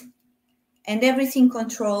neat and everything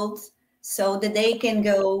controlled so the day can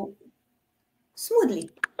go smoothly.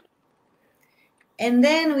 And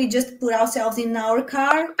then we just put ourselves in our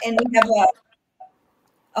car and we have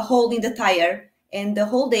a hole in the tire and the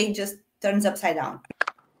whole day just turns upside down.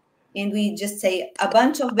 And we just say a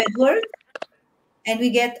bunch of bad words and we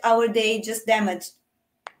get our day just damaged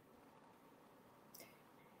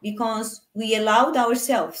because we allowed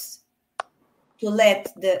ourselves to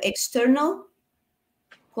let the external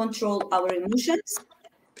control our emotions,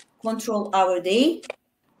 control our day,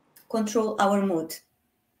 control our mood.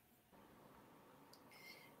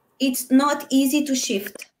 It's not easy to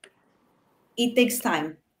shift. It takes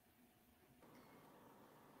time.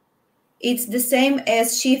 It's the same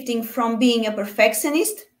as shifting from being a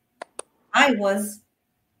perfectionist. I was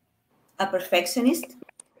a perfectionist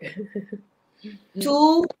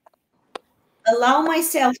to allow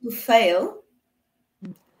myself to fail,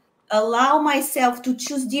 allow myself to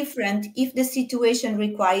choose different if the situation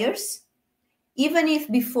requires, even if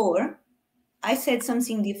before I said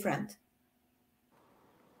something different.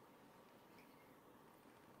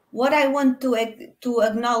 What I want to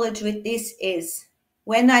acknowledge with this is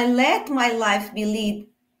when I let my life be led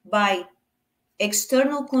by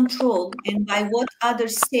external control and by what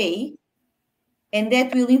others say, and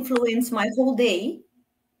that will influence my whole day,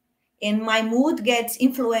 and my mood gets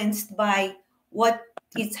influenced by what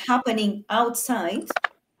is happening outside,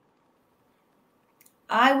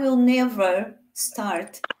 I will never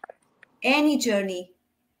start any journey.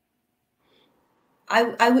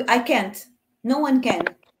 I can't. No one can.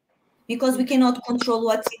 Because we cannot control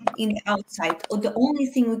what's in the outside. Or the only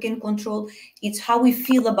thing we can control is how we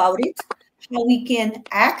feel about it, how we can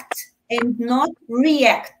act and not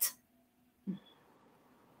react.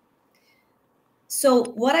 So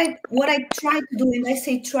what I try to do, and I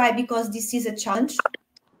say try because this is a challenge,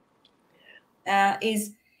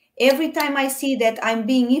 is every time I see that I'm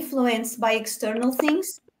being influenced by external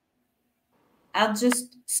things, I'll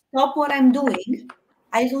just stop what I'm doing.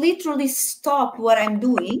 I literally stop what I'm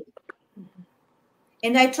doing.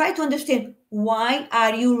 And I try to understand, why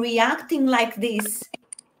are you reacting like this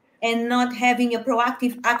and not having a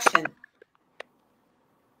proactive action?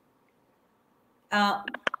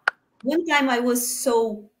 One time I was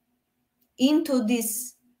so into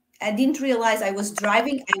this, I didn't realize I was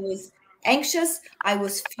driving. I was anxious. I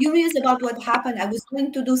was furious about what happened. I was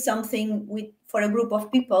going to do something for a group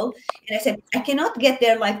of people. And I said, I cannot get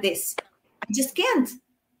there like this. I just can't.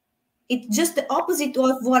 It's just the opposite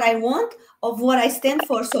of what I want, of what I stand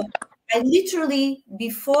for. So I literally,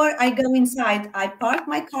 before I go inside, I park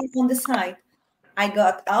my car on the side. I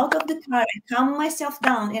got out of the car, I calmed myself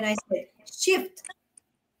down, and I said, shift.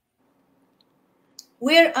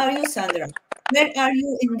 Where are you, Sandra? Where are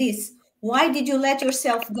you in this? Why did you let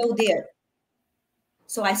yourself go there?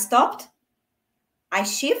 So I stopped, I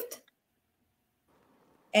shift,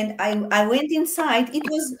 and I went inside. It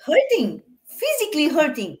was hurting, physically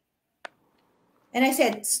hurting. And I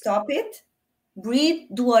said, stop it, breathe,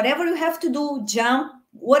 do whatever you have to do, jump,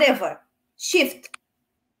 whatever, shift.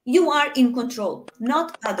 You are in control,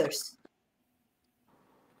 not others.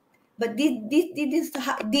 But this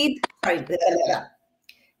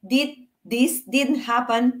didn't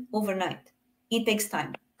happen overnight. It takes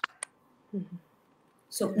time.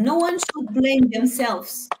 So no one should blame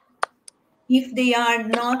themselves if they are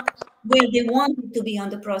not where they wanted to be on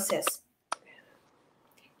the process.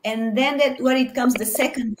 And then where it comes the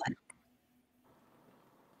second one.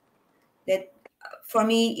 That for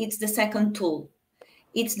me, it's the second tool.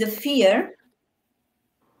 It's the fear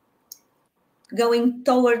going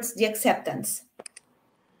towards the acceptance.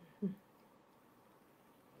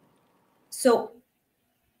 So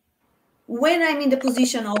when I'm in the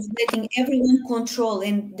position of letting everyone control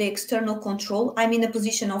and the external control, I'm in a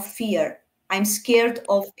position of fear. I'm scared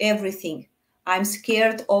of everything. I'm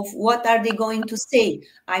scared of what are they going to say.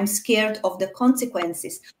 I'm scared of the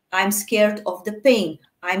consequences. I'm scared of the pain.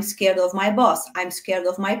 I'm scared of my boss. I'm scared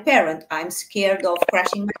of my parent. I'm scared of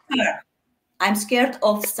crashing my car. I'm scared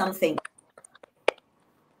of something.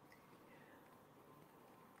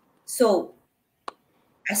 So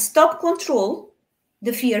I stop control,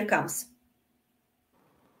 the fear comes.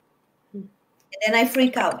 And then I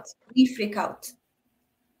freak out. We freak out.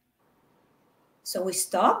 So we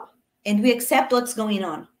stop and we accept what's going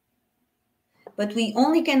on. But we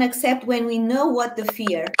only can accept when we know what the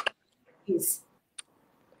fear is.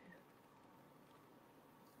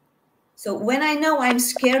 So when I know I'm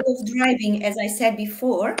scared of driving, as I said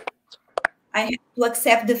before, I have to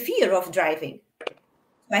accept the fear of driving.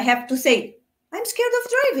 I have to say, I'm scared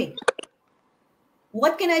of driving.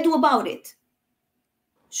 What can I do about it?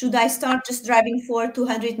 Should I start just driving for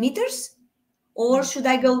 200 meters? Or should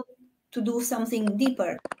I go to do something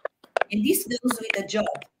deeper? And this goes with a job,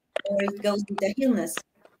 or it goes with a illness.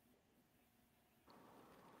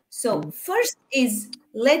 So first is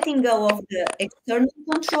letting go of the external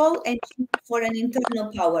control and for an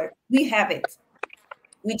internal power. We have it.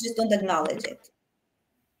 We just don't acknowledge it.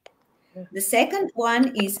 The second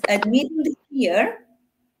one is admitting the fear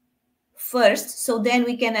first, so then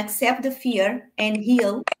we can accept the fear and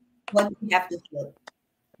heal what we have to heal.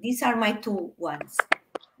 These are my two ones,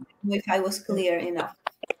 if I was clear enough.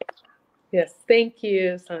 Yes, thank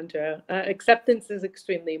you, Sandra. Acceptance is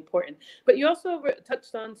extremely important. But you also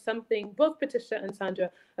touched on something, both Pratishtha and Sandra,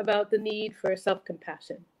 about the need for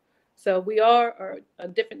self-compassion. So we are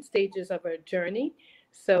at different stages of our journey.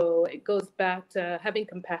 So it goes back to having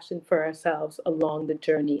compassion for ourselves along the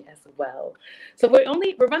journey as well. So we're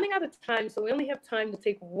running out of time, so we only have time to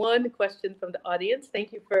take one question from the audience.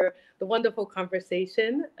 Thank you for the wonderful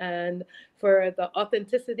conversation and for the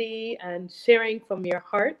authenticity and sharing from your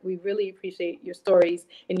heart. We really appreciate your stories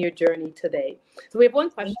and your journey today. So we have one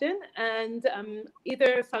question, and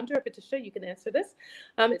either Sandra or Pratishtha, you can answer this.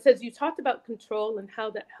 It says, you talked about control and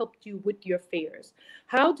how that helped you with your fears.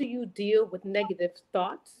 How do you deal with negative thoughts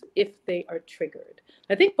if they are triggered?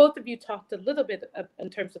 I think both of you talked a little bit in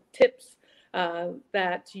terms of tips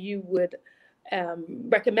that you would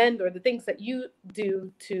recommend, or the things that you do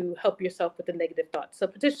to help yourself with the negative thoughts. So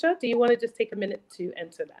Pratishtha, do you want to just take a minute to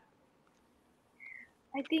answer that?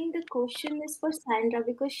 I think the question is for Sandra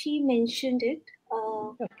because she mentioned it.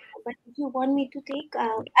 But if you want me to take,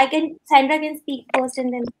 Sandra can speak first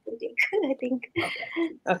and then I can take, I think.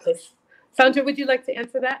 Okay. Sandra, would you like to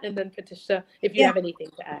answer that? And then Pratishtha, if you have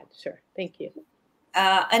anything to add. Sure. Thank you.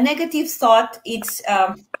 A negative thought, it's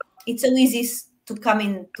so easy to come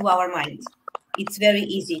into our mind. It's very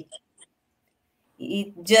easy.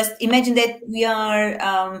 Just imagine that we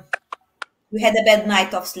had a bad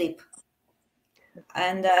night of sleep,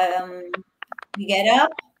 and we get up,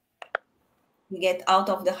 we get out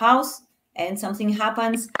of the house, and something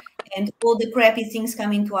happens, and all the crappy things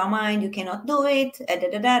come into our mind. You cannot do it.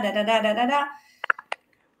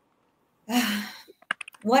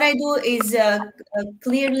 What I do is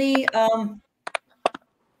clearly, I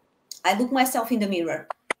look myself in the mirror.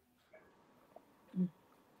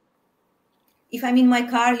 If I'm in my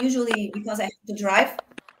car, usually because I have to drive,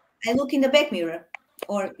 I look in the back mirror,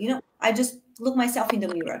 or I just look myself in the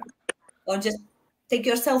mirror, or just take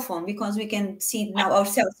your cell phone, because we can see now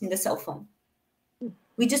ourselves in the cell phone.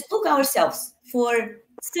 We just look ourselves for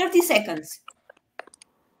 30 seconds,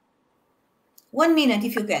 1 minute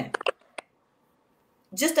if you can.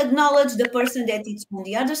 Just acknowledge the person that is on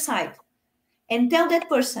the other side and tell that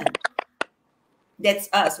person, that's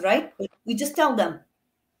us, right? We just tell them,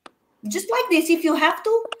 just like this, if you have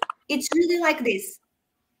to, it's really like this.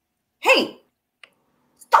 Hey,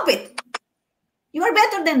 stop it. You are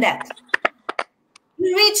better than that.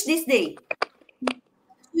 You reached this day.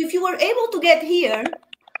 If you were able to get here,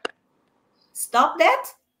 stop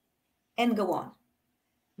that and go on.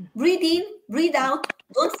 Breathe in, breathe out,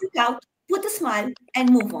 don't freak out, put a smile and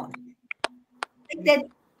move on. Take that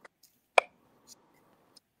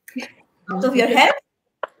out of your head,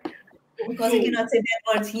 because I cannot say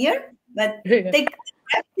bad words here, but take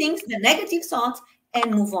the things, the negative thoughts,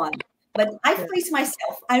 and move on. But I face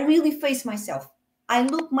myself. I really face myself. I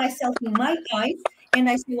look myself in my eyes and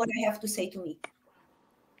I see what I have to say to me.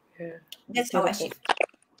 Yeah. That's how I shift.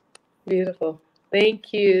 Beautiful.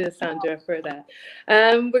 Thank you, Sandra, for that.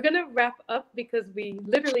 We're going to wrap up because we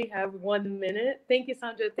literally have 1 minute. Thank you,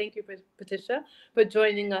 Sandra. Thank you, Pratishtha, for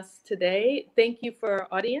joining us today. Thank you for our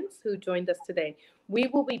audience who joined us today. We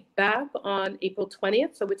will be back on April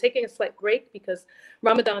 20th. So we're taking a slight break because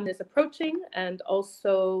Ramadan is approaching, and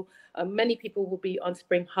also many people will be on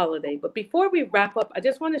spring holiday. But before we wrap up, I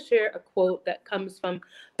just want to share a quote that comes from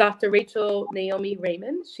Dr. Rachel Naomi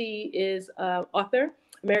Raymond. She is an author,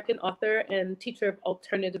 American author and teacher of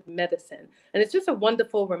alternative medicine. And it's just a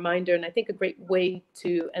wonderful reminder, and I think a great way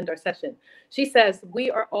to end our session. She says, "We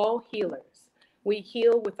are all healers. We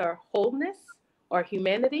heal with our wholeness, our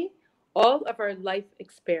humanity, all of our life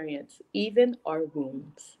experience, even our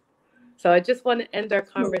wounds." So I just want to end our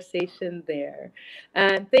conversation there.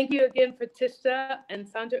 And thank you again, Pratishtha and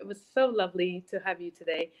Sandra. It was so lovely to have you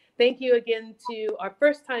today. Thank you again to our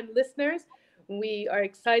first time listeners. We are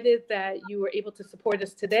excited that you were able to support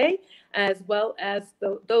us today, as well as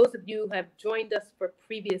those of you who have joined us for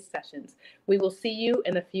previous sessions. We will see you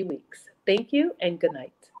in a few weeks. Thank you and good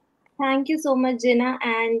night. Thank you so much, Gina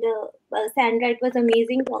and Sandra. It was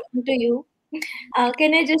amazing talking to you.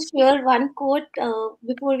 Can I just share one quote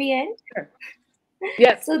before we end? Sure.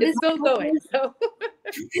 Yes, So it's this still quote going. is, So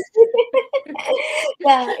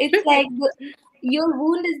yeah, it's like your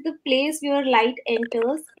wound is the place where light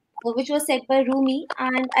enters, which was said by Rumi.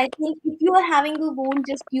 And I think if you are having a wound,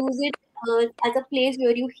 just use it as a place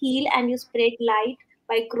where you heal and you spread light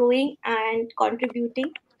by growing and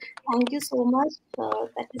contributing. Thank you so much.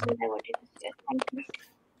 That is what I wanted to share. Thank you.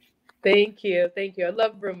 thank you. Thank you. I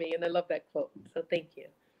love Rumi and I love that quote. So thank you.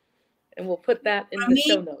 And we'll put that in For the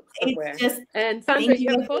show me, notes it's somewhere. just And Sandra, thank you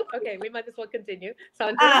have a you. quote? Okay, we might as well continue.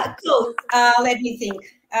 Sandra? Cool. Let me think.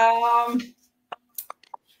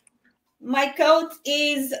 My quote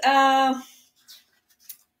is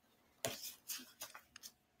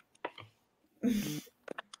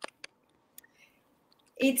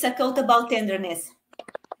it's a quote about tenderness.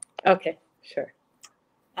 Okay, sure.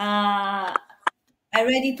 I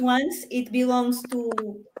read it once. It belongs to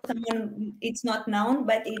someone, it's not known,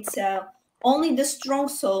 but it's only the strong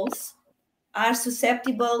souls are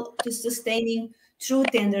susceptible to sustaining true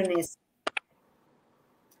tenderness.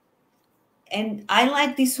 And I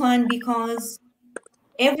like this one because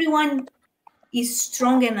everyone is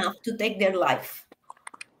strong enough to take their life.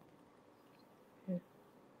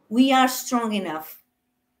 We are strong enough.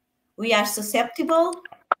 We are susceptible.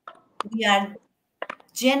 We are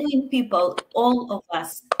genuine people, all of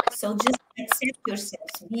us. So just accept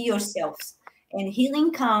yourselves, be yourselves. And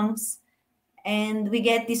healing comes, and we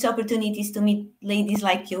get these opportunities to meet ladies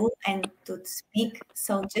like you and to speak.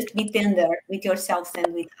 So just be tender with yourselves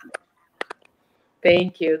and with others.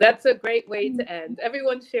 Thank you. That's a great way to end.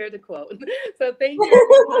 Everyone share the quote. So thank you,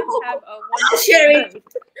 everyone. Have a I'll wonderful share it. night.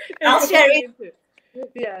 I'll share it.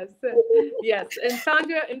 Yes, yes. And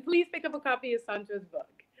Sandra, and please pick up a copy of Sandra's book.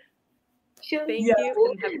 Sure. Thank Yeah. you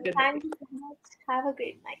and have a good night. Thank you so much. Have a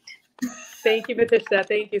great night. Thank you, Pratishtha.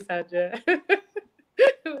 Thank you, Sandra.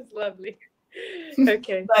 It was lovely.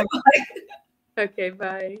 Okay. Bye-bye. Okay,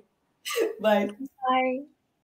 bye. Bye. Bye.